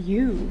be with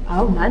you,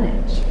 I'll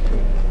manage.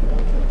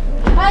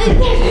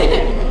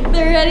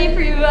 They're ready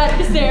for you at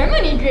the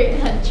ceremony, great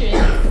huntress.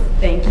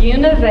 Thank you,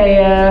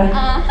 Nevaeh.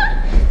 Uh-huh.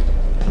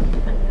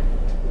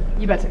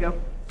 You better go.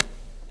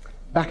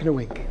 Back in a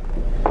wink.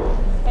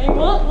 I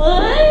want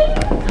one.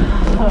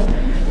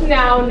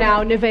 Now,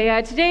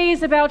 Nevaeh, today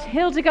is about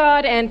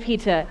Hildegard and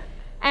Peter,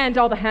 and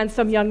all the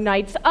handsome young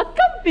knights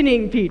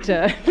accompanying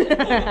Peter.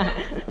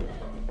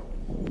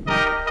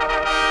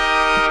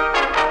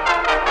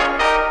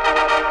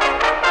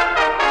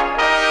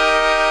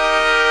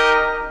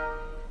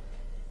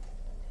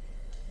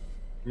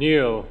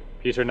 Kneel,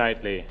 Peter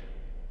Knightley.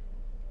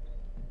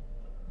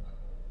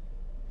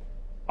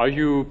 Are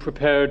you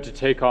prepared to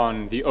take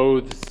on the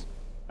oaths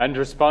and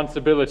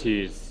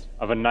responsibilities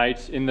of a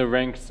knight in the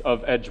ranks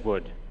of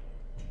Edgewood?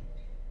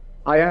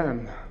 I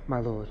am,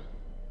 my lord.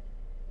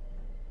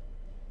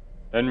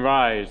 Then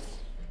rise,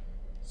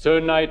 Sir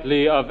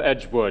Knightley of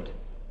Edgewood,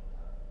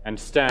 and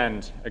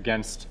stand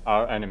against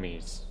our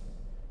enemies.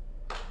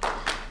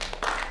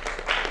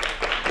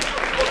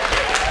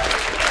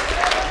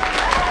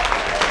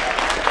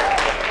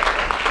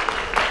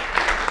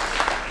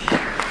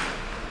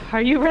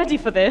 Are you ready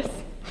for this?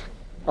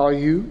 Are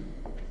you?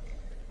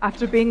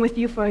 After being with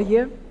you for a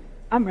year,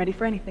 I'm ready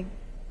for anything.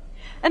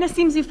 And it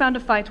seems you found a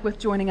fight worth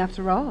joining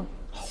after all,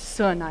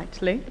 Sir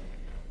Knightley.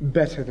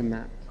 Better than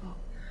that.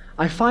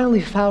 I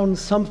finally found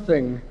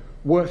something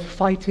worth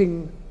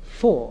fighting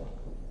for.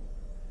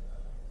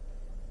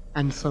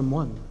 And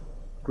someone,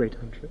 great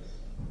huntress.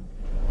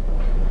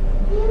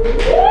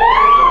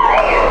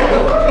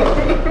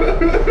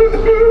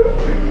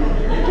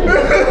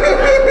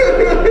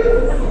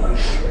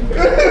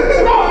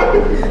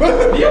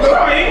 You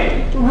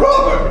crying?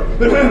 Robert!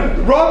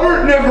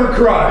 Robert never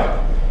cried.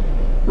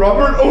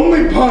 Robert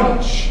only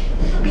punch.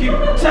 Keep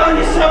telling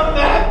yourself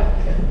that.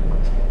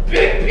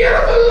 Big,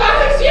 beautiful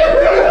lies, you!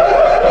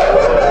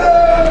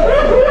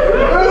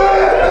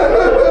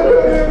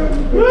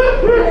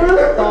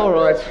 All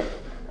right.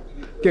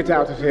 Get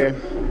out of here.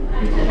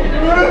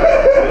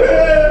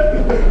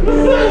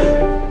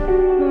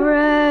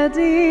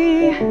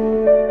 Ready,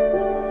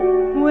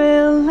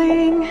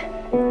 willing,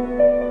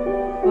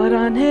 but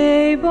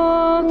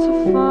unable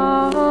to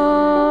fall.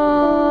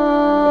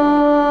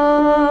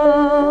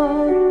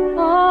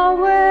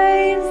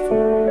 Always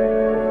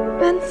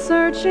been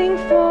searching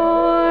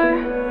for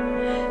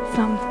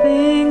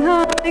something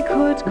I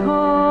could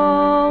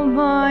call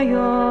my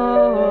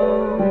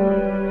own,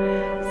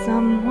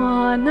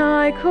 someone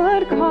I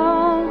could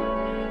call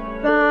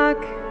back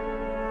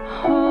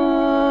home.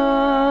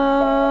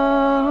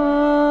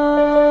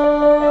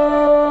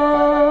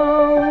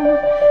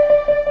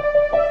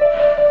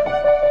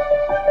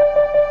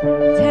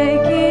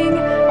 Taking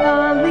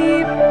a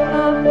leap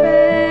of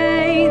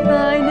faith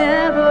I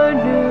never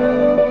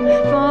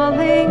knew.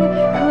 Falling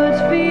could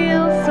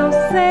feel so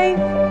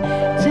safe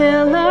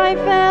till I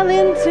fell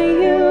into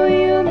you.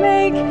 You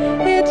make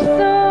it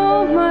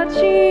so much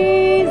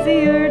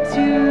easier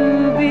to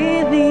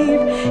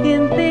believe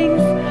in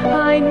things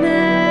I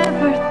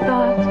never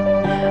thought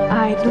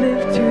I'd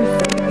live to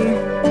see.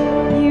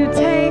 You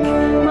take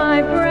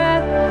my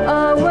breath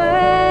away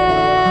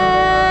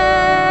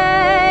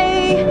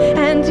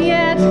and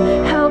yet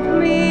help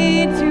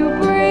me to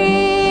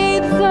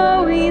breathe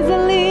so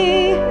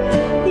easily.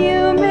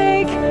 You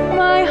make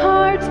my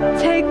heart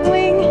take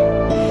wing,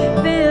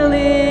 fill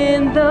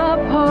in the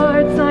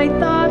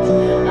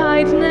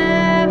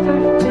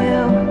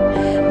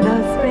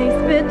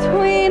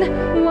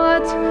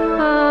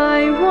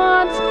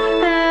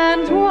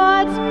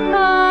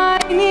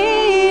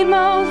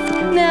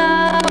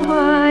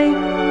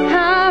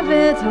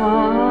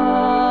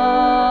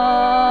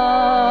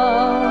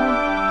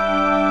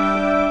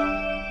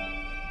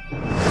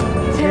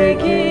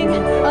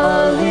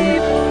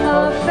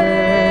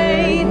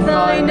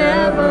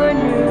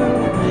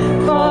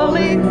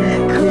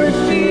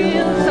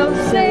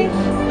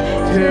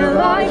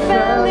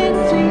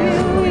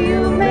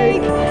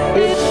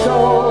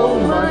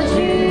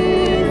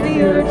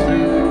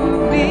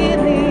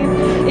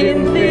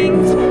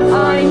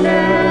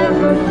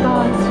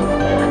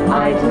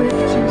I'd live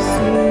to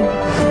see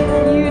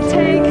you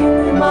take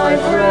my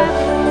breath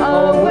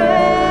away,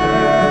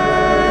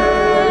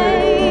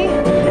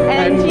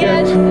 and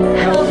yet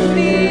help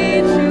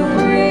me to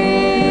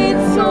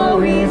breathe so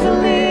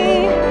easily.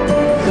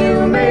 You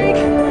make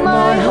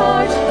my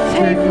heart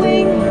take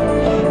wing,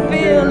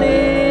 fill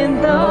in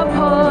the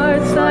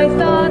parts I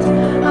thought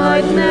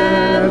I'd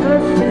never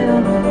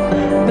fill,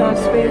 the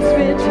space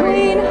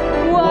between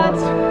what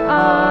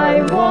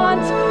I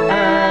want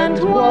and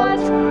what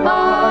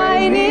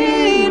I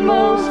need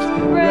most,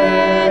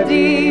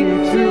 ready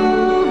to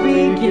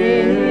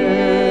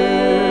begin.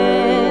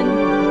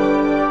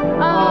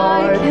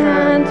 I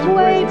can't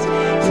wait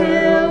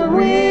till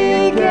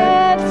we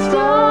get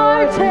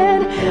started.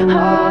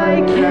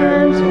 I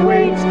can't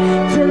wait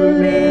to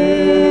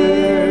live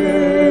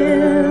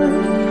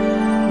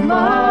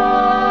my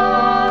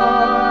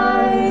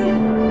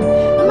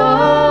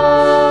life.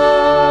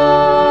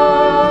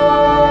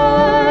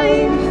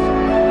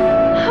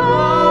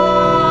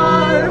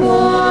 I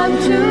want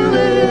to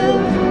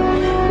live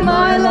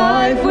my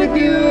life with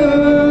you.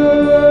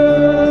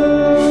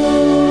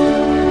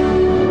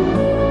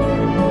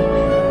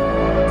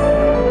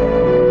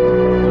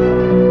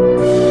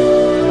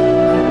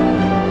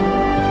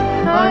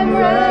 I'm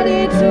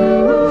ready to